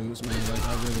big dudes, man. Like, I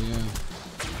really am.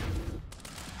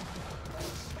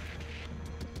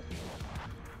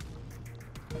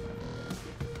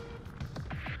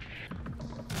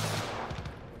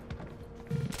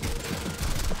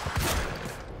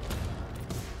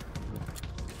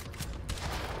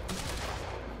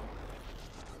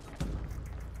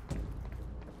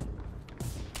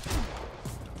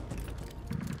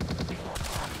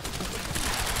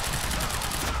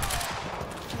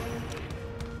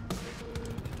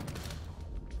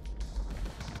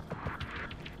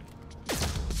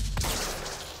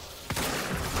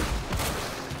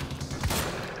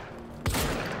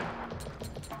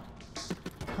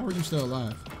 How are you still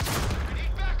alive? We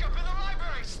need backup in the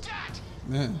library. Stat!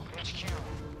 Man. HQ,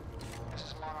 this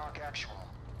is Monarch Actual.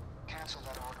 Cancel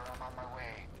that order. I'm on my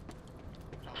way.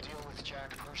 I'll deal with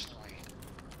Jack personally.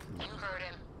 You heard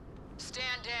him.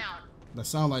 Stand down. That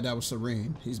sounded like that was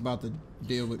Serene. He's about to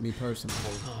deal with me personally.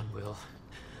 Hold on, Will.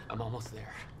 I'm almost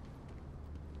there.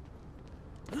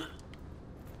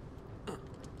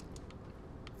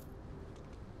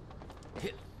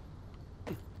 Hit.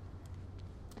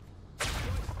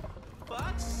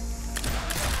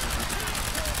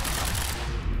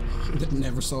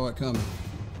 Never saw it coming.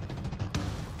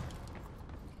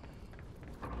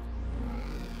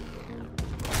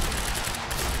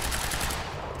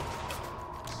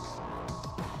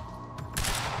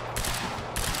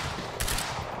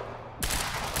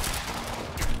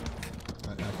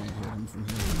 I can't hit him from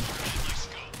here.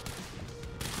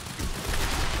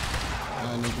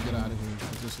 I need to get out of here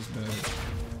because this is bad.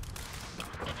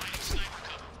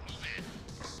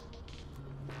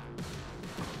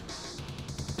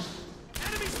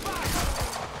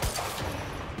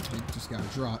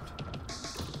 Got dropped.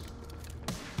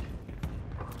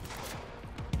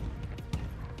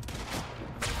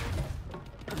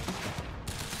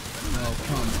 Oh,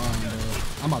 come on, bro.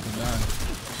 I'm about to die.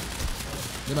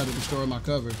 They're about to destroy my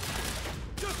cover.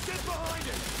 Just get behind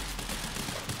it.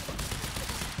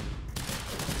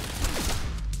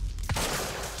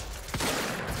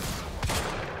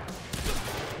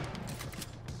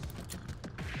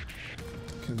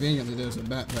 Conveniently, there's a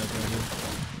backpack right here.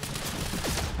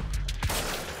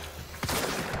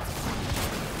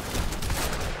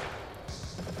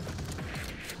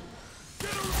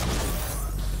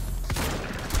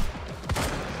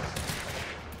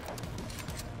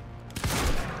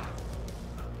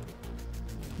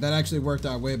 That actually worked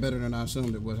out way better than I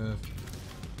assumed it would have.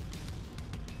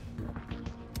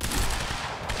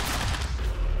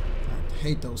 God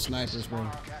hate those snipers, bro.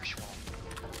 Actual.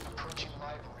 Approaching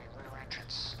library rear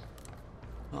entrance.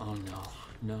 Oh no,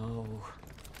 no.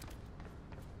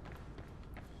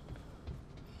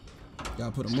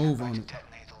 Gotta put a move on To it.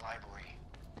 detonate the library.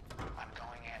 I'm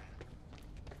going in.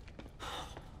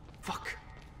 Fuck.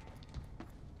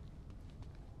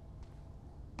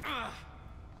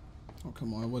 Oh,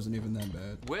 come on. It wasn't even that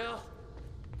bad. Will.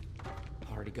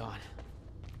 Already gone.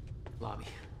 Lobby.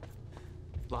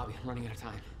 Lobby, I'm running out of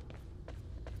time.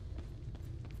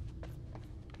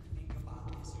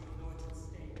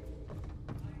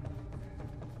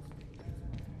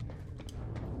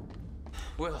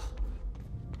 Will.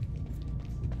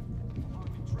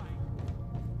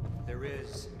 There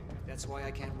is. That's why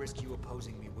I can't risk you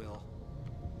opposing me, Will.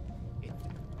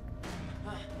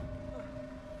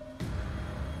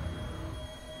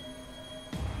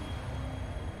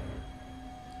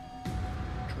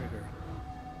 Trigger.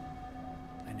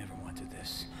 I never wanted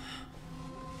this.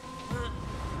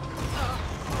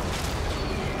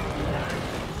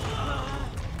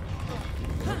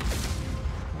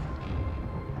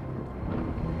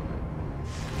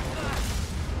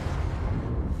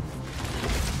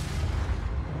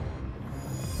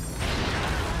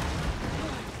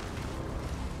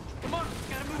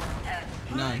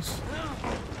 Nice.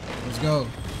 Let's go.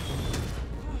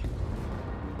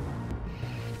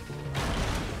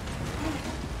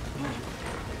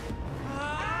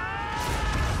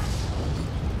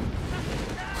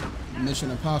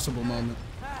 Mission Impossible moment.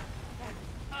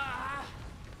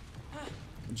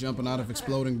 Jumping out of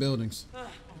exploding buildings.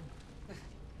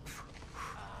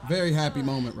 Very happy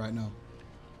moment right now.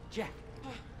 Jack.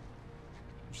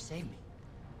 You saved me.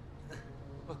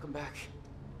 Welcome back.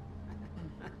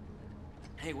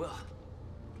 Hey, Will.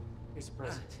 Here's a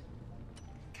present.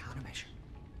 Countermeasure.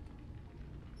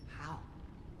 How?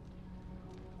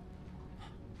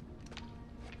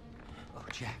 Oh,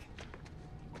 Jack.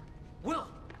 Will!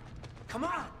 Come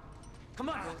on! Come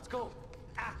on, Will, let's go.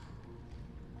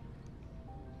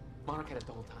 Monarch had it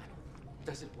the whole time.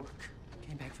 Does it work?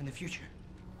 Came back from the future.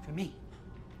 For me.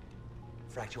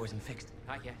 Fracture wasn't fixed.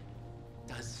 Not yet.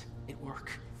 Does it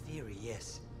work? Theory,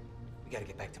 yes. We gotta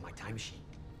get back to my time machine.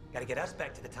 Gotta get us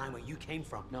back to the time where you came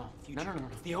from. No. Future. No.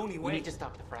 It's the only We way. need to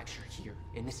stop the fracture here,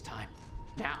 in this time.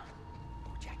 Now.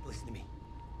 Oh, Jack, listen to me.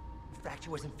 The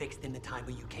fracture wasn't fixed in the time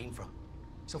where you came from.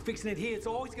 So fixing it here, it's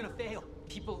always gonna fail.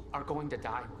 People are going to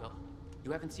die, Will.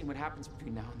 You haven't seen what happens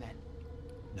between now and then.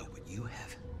 No, but you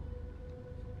have.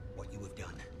 What you have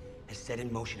done has set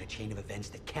in motion a chain of events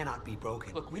that cannot be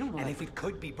broken. Look, we don't know. And that if it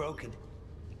could be broken,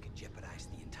 it could jeopardize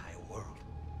the entire world.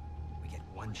 We get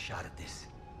one shot at this.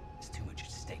 It's too much at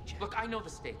stake, Jack. Look, I know the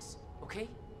stakes, okay?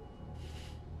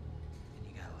 And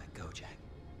you gotta let go, Jack.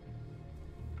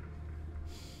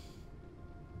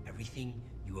 Everything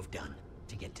you have done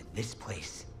to get to this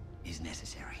place is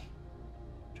necessary.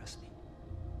 Trust me.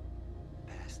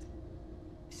 The past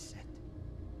is set.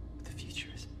 But the future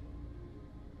is.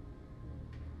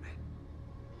 Right?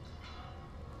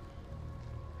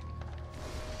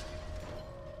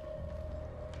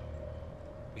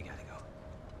 We gotta go.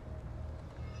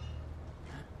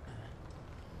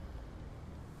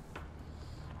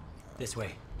 This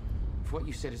way. If what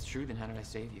you said is true, then how did I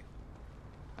save you?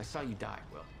 I saw you die,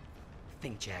 Will.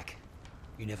 Think, Jack.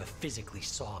 You never physically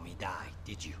saw me die,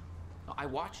 did you? I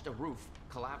watched a roof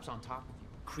collapse on top of you.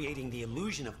 Creating the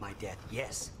illusion of my death,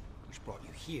 yes. Which brought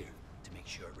you here to make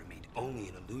sure it remained only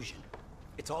an illusion.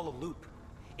 It's all a loop.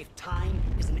 If time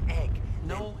is an egg,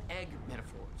 No egg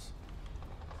metaphors.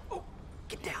 Oh,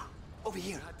 get down. Over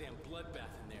here. Goddamn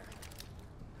bloodbath in there.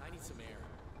 I need some air.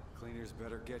 Cleaners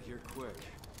better get here quick.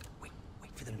 Wait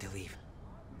for them to leave.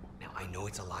 Now, I know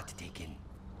it's a lot to take in,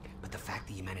 but the fact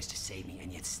that you managed to save me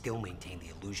and yet still maintain the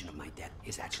illusion of my death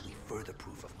is actually further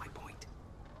proof of my point.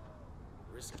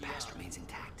 The past remains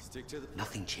intact. Stick to the...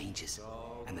 Nothing changes,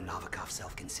 and the Novikov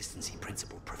self-consistency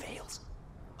principle prevails.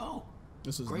 Oh,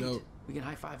 This is great. dope. We can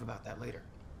high-five about that later.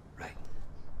 Right.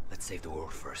 Let's save the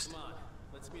world first. Come on,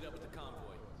 let's meet up with the convoy.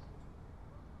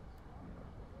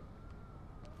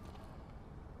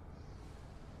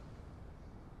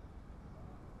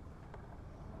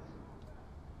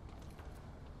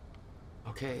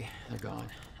 Okay, they're gone.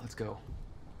 Let's go.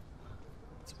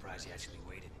 Surprised you actually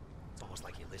waited. It's almost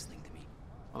like you're listening to me.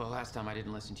 Well, the last time I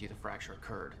didn't listen to you, the fracture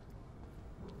occurred.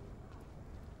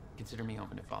 Consider me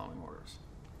open to following orders.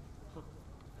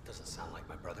 That doesn't sound like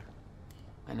my brother.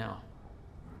 I know.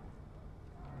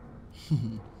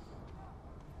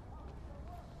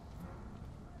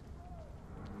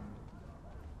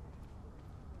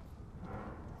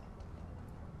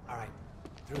 All right,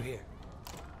 through here.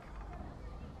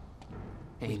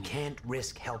 We can't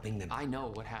risk helping them. I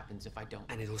know what happens if I don't.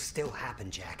 And it'll still happen,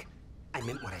 Jack. I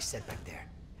meant what I said back there.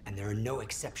 And there are no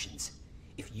exceptions.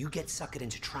 If you get suckered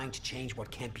into trying to change what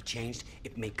can't be changed,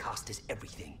 it may cost us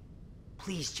everything.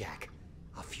 Please, Jack.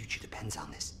 Our future depends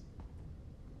on this.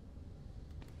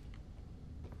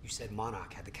 You said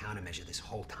Monarch had the countermeasure this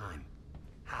whole time.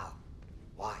 How?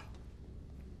 Why?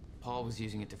 Paul was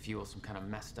using it to fuel some kind of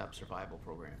messed up survival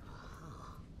program.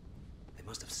 They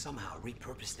must have somehow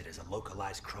repurposed it as a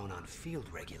localized Chronon field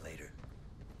regulator.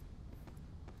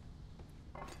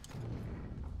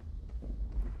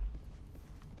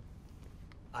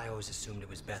 I always assumed it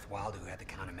was Beth Wilder who had the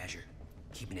countermeasure,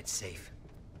 keeping it safe.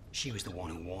 She was the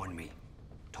one who warned me,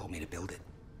 told me to build it.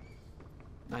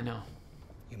 I know.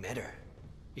 You met her.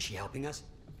 Is she helping us?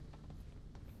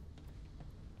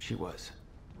 She was.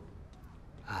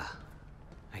 Ah,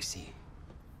 I see.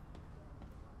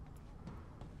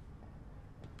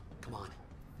 Come on,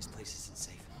 this place isn't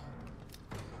safe.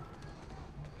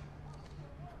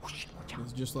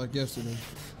 It's just like yesterday.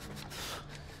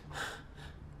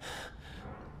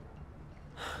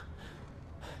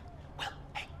 Well,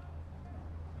 hey.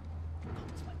 Go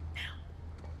this way now.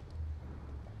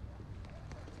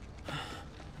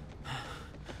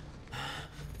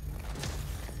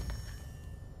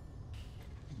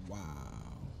 Wow.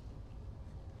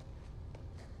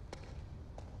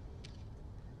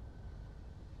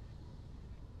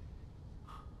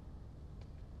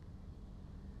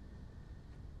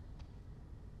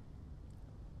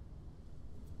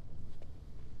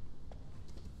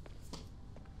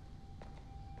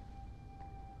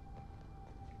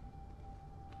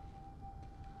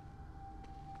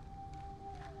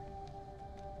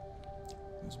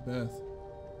 It's Beth.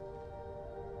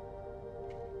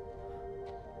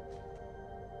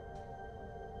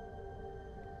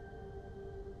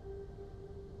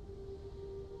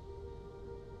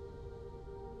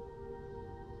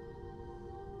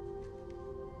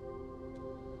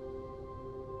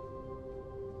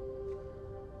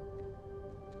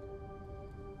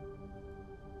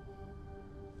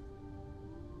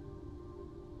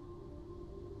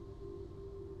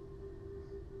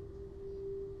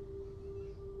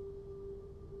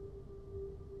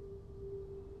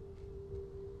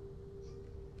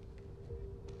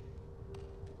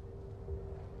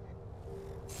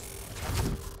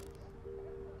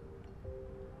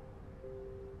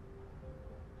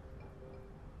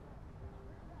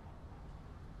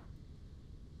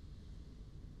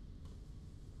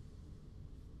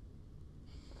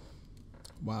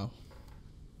 Wow.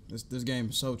 This game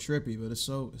is so trippy, but it's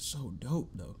so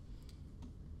dope though.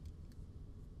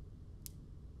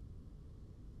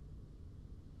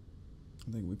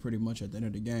 I think we're pretty much at the end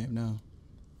of the game now.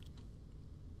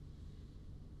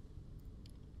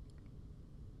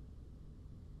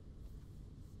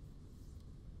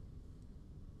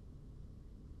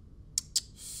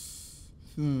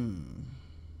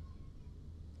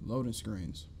 Loading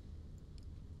screens.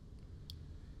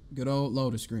 Good old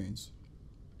loading screens.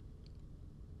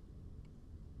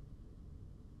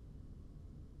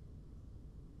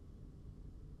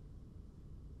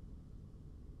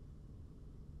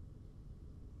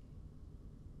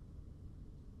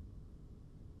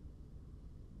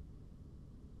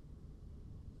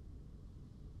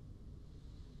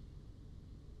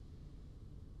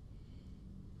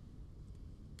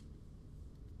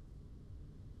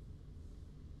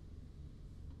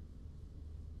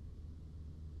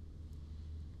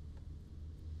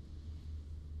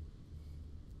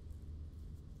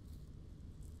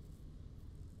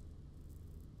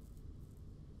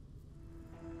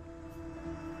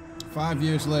 Five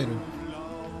years later.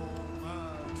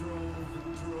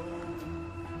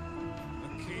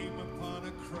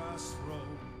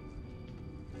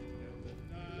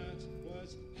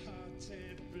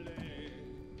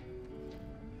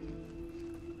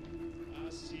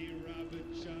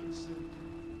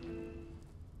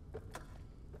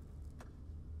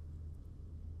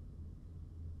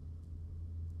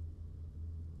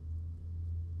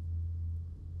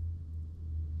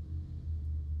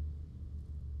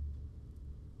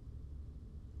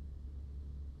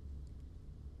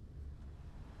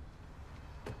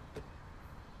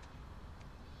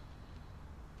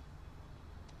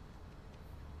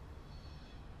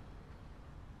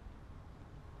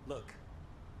 Look,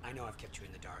 I know I've kept you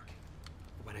in the dark.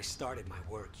 But when I started my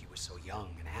work, you were so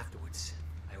young, and afterwards,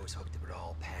 I always hoped it would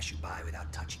all pass you by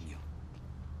without touching you.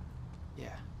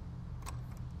 Yeah.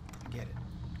 I get it.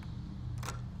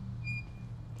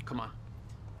 Come on.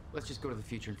 Let's just go to the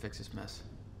future and fix this mess.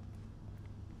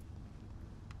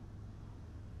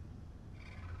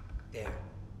 There.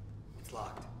 It's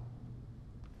locked.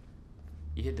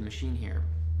 You hid the machine here.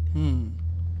 Hmm.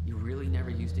 You really never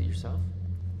used it yourself?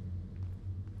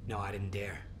 No, I didn't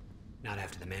dare. Not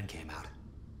after the men came out.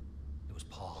 It was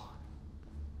Paul.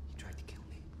 He tried to kill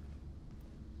me.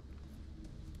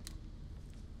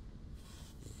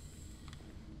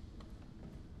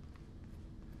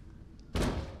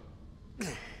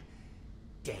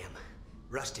 Damn.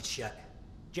 Rusted shut.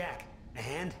 Jack, a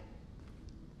hand?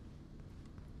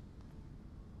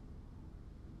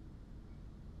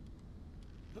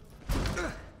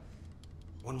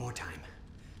 One more time.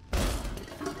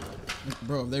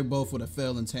 Bro, if they both would have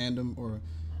fell in tandem or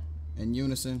in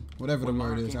unison, whatever the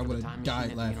word is, I would have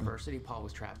died At laughing. the university, Paul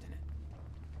was trapped in it.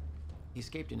 He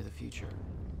escaped into the future.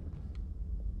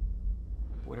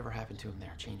 Whatever happened to him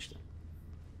there changed him.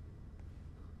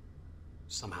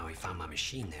 Somehow he found my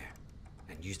machine there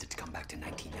and used it to come back to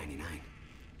 1999.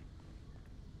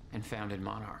 And founded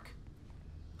Monarch.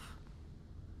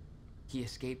 He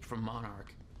escaped from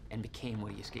Monarch and became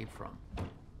what he escaped from.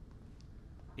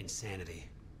 Insanity.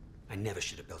 I never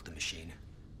should have built the machine.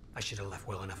 I should have left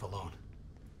well enough alone.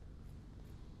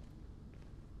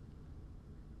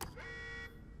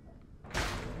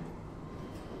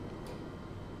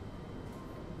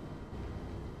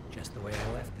 Just the way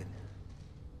I left it.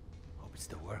 Hope it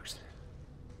still works.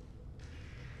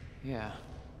 Yeah.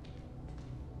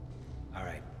 All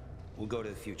right. We'll go to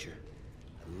the future.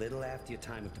 A little after your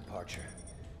time of departure.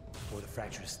 Before the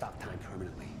fractures stop time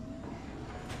permanently.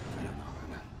 I don't know.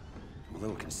 I'm a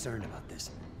little concerned about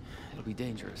this. It'll be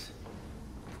dangerous.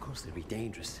 Of course it'll be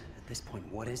dangerous. At this point,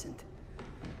 what isn't?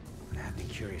 But I have been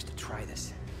curious to try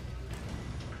this.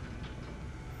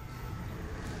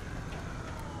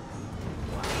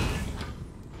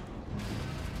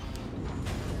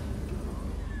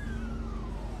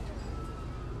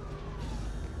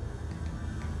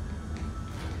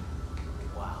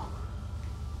 Wow.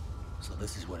 So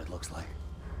this is what it looks like.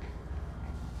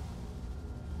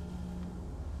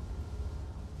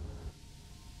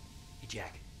 Hey,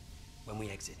 Jack. When we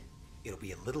exit, it'll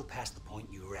be a little past the point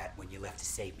you were at when you left to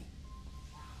save me.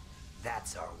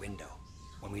 That's our window,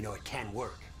 when we know it can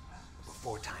work,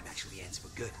 before time actually ends for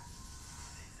good.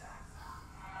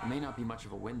 It may not be much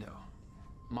of a window.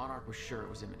 Monarch was sure it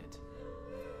was imminent.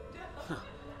 Huh.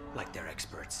 Like they're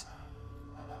experts.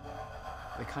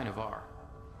 They kind of are.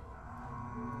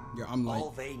 Yeah, I'm like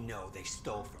all they know they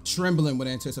stole from trembling with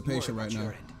anticipation right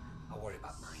now. I'll worry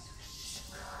about mine.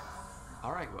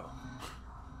 All right, Will.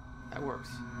 That works.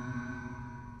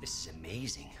 This is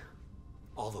amazing.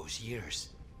 All those years.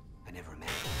 I never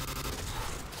imagined.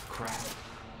 Crap.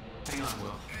 Hang on,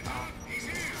 Will. He's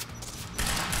here.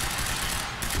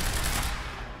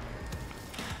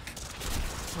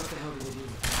 What the hell did they do?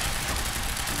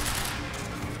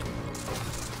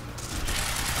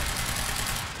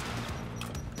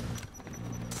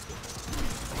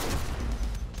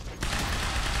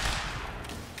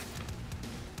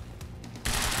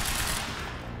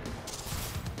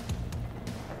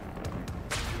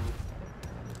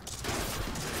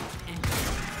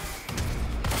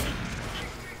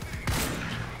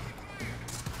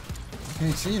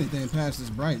 Can't see anything past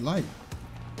this bright light.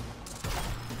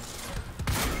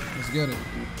 Let's get it.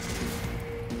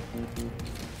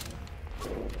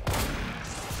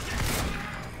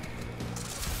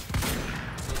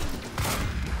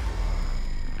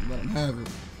 Let him have it.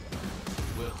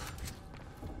 Will,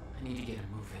 I need to get him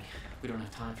moving. We don't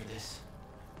have time for this.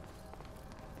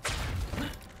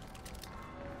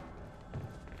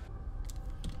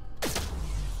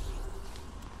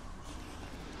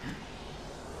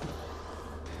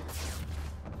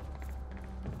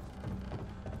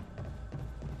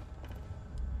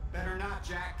 Better not,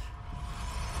 Jack.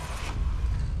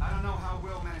 I don't know how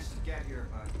Will managed to get here,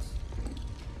 but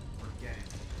forget it.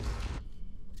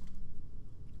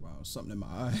 Wow, something in my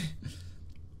eye.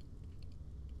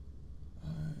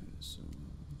 Alright, so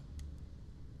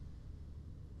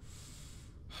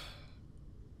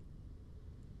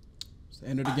it's the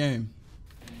end of the game.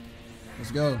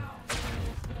 Let's go.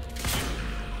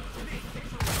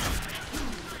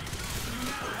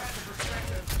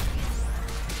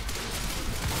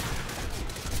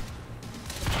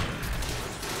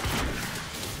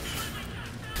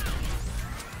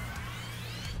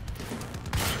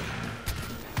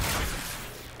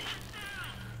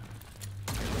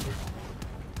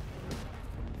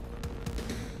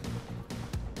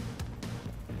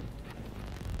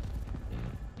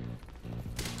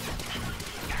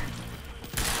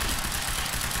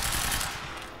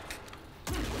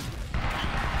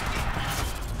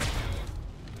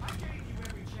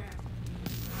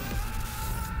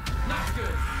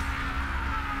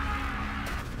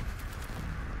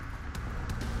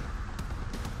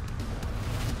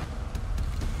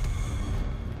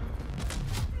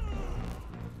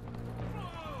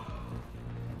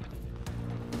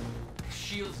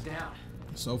 down.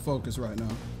 So focused right now.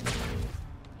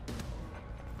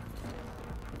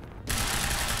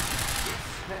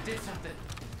 That did something.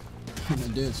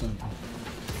 That did something.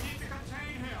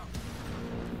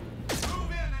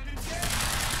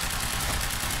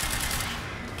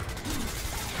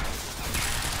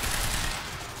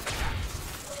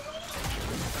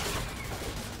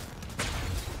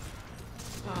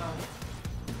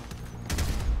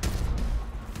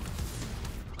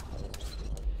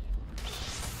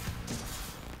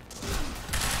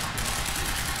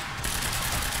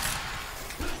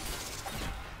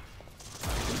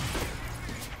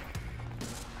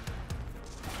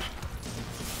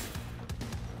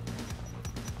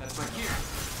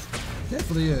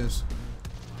 Definitely is.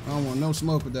 I don't want no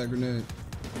smoke with that grenade.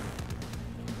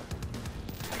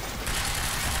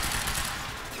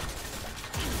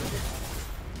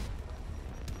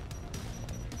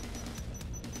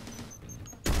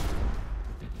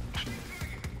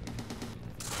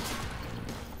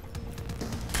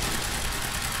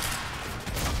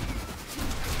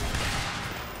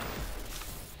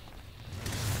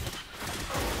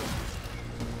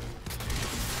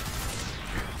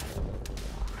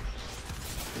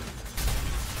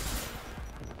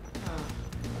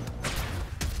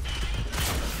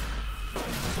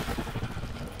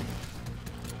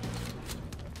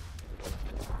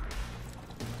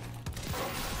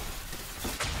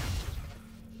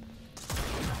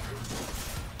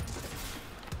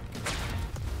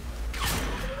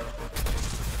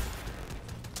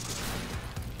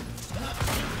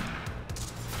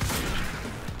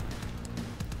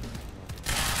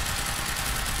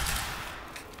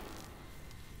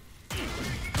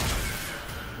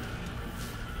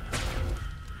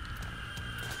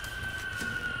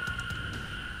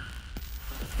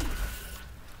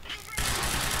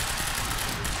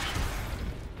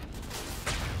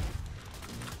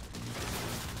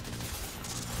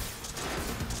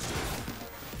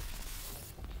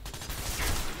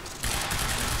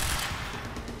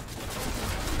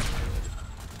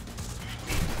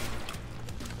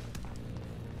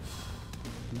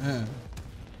 Man.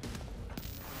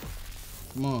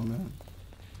 Come on, man.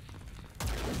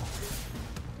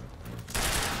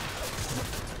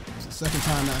 It's the second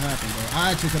time that happened, bro.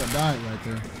 I actually could have died right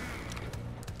there.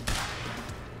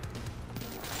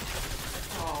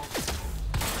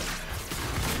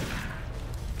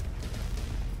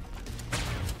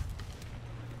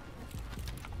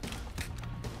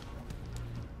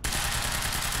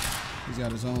 He's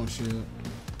got his own shield.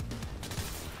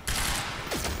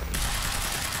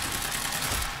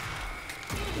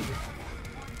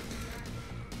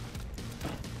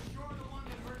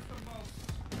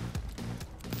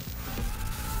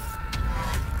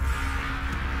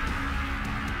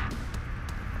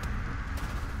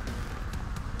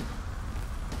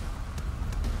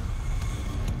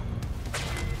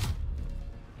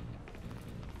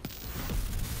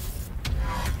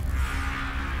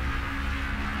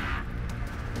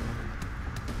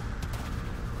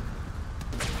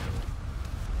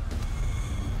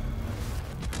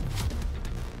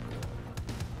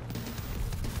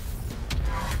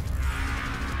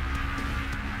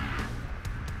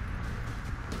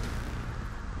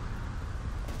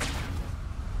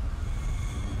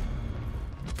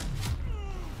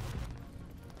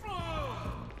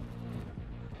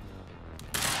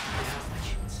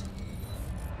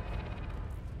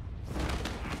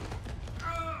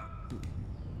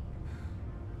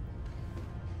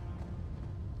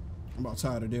 I'm about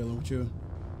tired of dealing with you.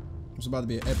 It's about to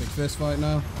be an epic fist fight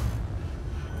now.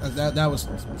 That was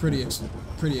pretty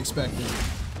expected.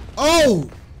 Oh!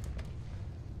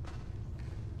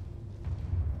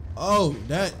 Oh,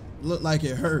 that looked like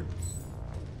it hurt.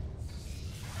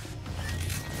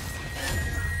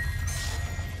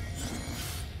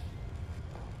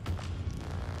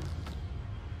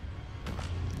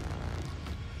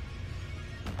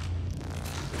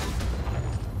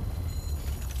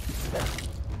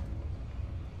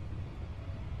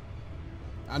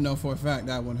 I know for a fact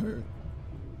that one hurt.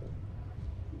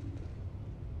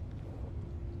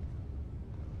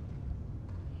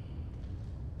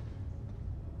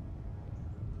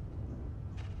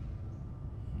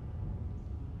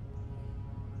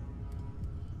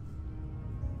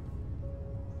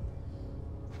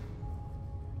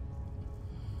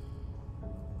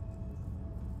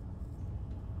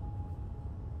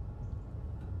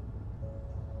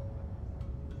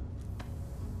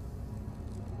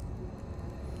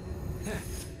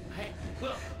 Hey,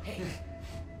 look, hey.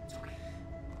 It's okay.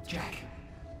 Jack.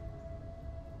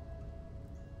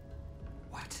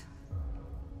 What?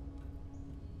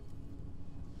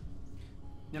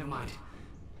 Never mind.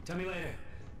 Tell me later.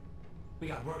 We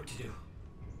got work to do.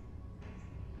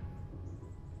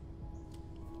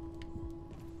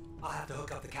 I'll have to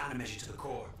hook up the countermeasure to the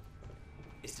core.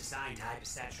 It's designed to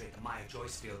hypersaturate the Maya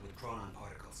Joyce field with chronon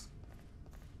particles.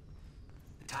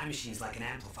 The time machine's like an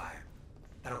amplifier.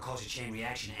 That'll cause a chain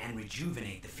reaction and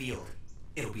rejuvenate the field.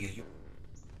 It'll be a...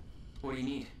 What do you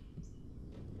need?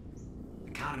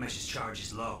 The countermeasure's charge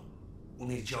is low. We'll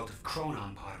need a jolt of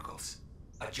chronon particles.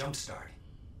 A jump start.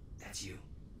 That's you.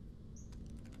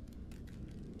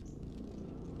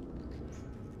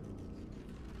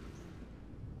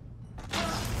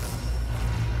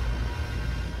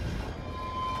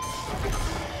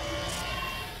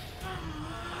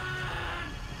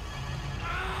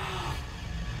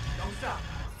 Don't stop.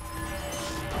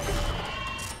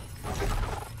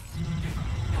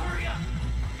 Hurry up!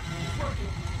 It's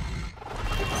working.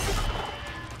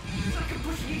 It's like I'm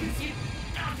pushing against you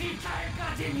out the entire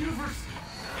goddamn universe.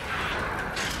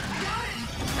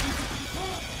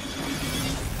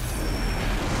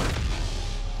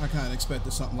 I kind of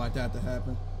expected something like that to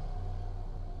happen.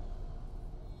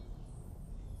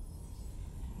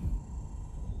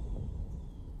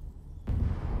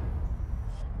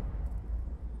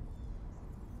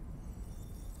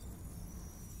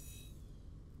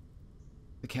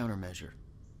 The countermeasure.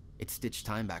 It stitched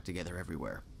time back together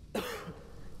everywhere. The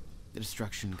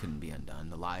destruction couldn't be undone.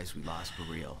 The lives we lost were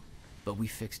real. But we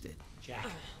fixed it. Jack.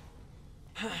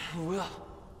 Will.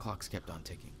 Clocks kept on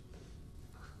ticking.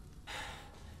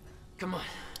 Come on.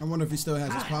 I wonder if he still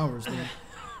has his powers, though.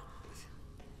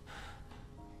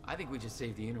 I think we just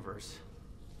saved the universe.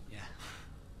 Yeah.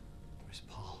 Where's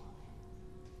Paul?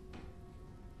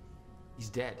 He's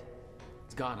dead.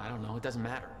 He's gone. I don't know. It doesn't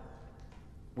matter.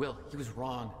 Will, he was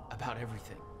wrong about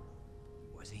everything.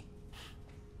 Was he?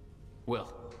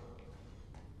 Will.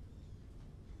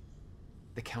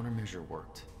 The countermeasure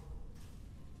worked.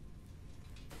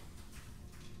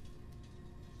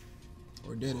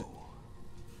 Or did it?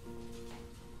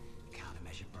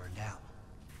 Countermeasure burned out.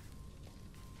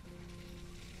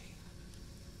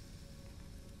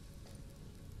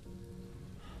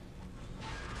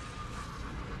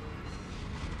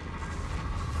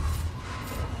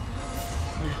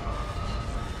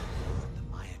 The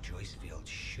Maya Joyce field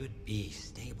should be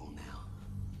stable now.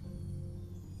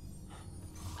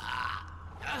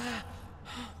 Of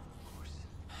course,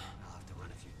 I'll have to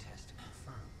run a few tests to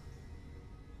confirm.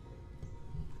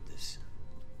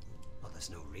 But there's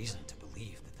no reason to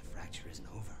believe that the fracture isn't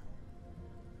over.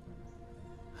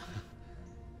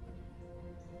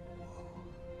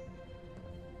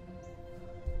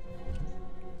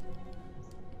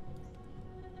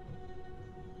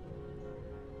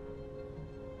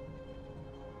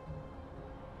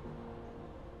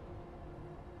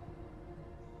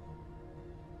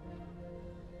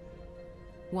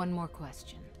 One more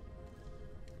question.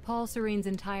 Paul Serene's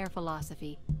entire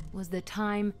philosophy was that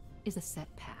time is a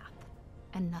set path,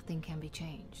 and nothing can be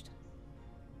changed.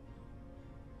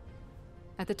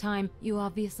 At the time, you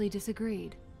obviously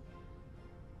disagreed.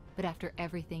 But after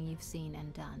everything you've seen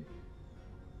and done,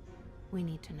 we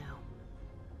need to know.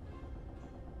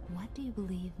 What do you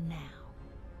believe now?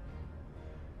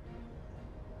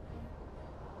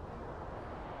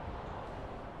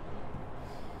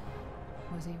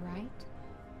 Was he right?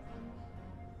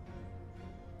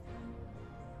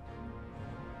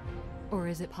 Or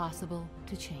is it possible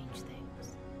to change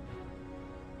things?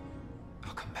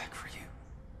 I'll come back for you.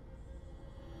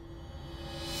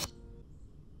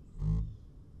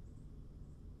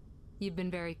 You've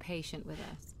been very patient with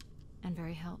us, and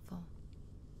very helpful.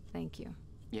 Thank you.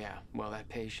 Yeah, well, that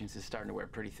patience is starting to wear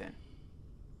pretty thin.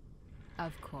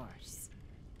 Of course.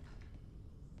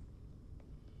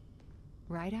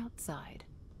 Right outside.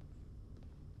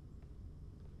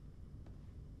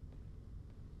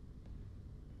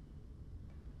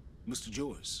 Mr.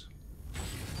 Joyce.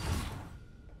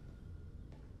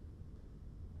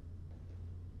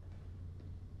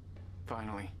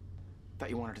 Finally. Thought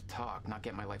you wanted to talk, not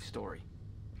get my life story.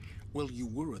 Well, you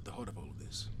were at the heart of all of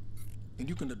this. And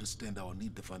you can understand our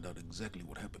need to find out exactly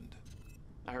what happened.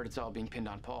 I heard it's all being pinned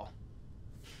on Paul.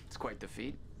 It's quite the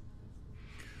feat.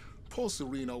 Paul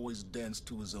Serene always danced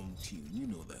to his own tune, you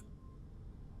know that.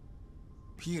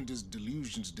 He and his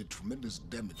delusions did tremendous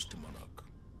damage to Monarch.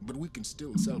 But we can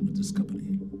still salvage this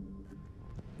company.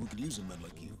 We could use a man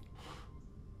like you.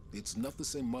 It's not the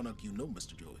same Monarch you know,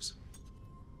 Mr. Joyce.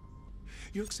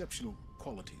 Your exceptional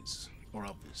qualities are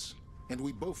obvious, and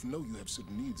we both know you have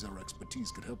certain needs our expertise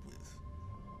could help with.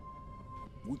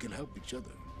 We can help each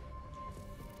other.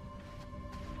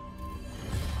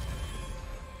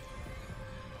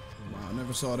 Wow, I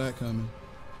never saw that coming.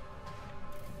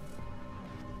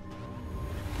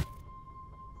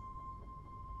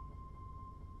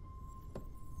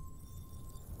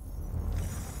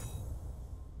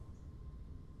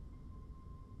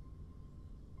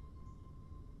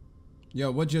 Yo,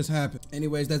 what just happened?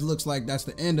 Anyways, that looks like that's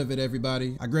the end of it,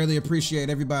 everybody. I greatly appreciate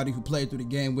everybody who played through the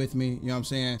game with me. You know what I'm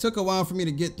saying? Took a while for me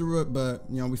to get through it, but,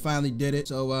 you know, we finally did it.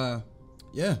 So,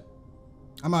 yeah.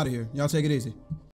 I'm out of here. Y'all take it easy.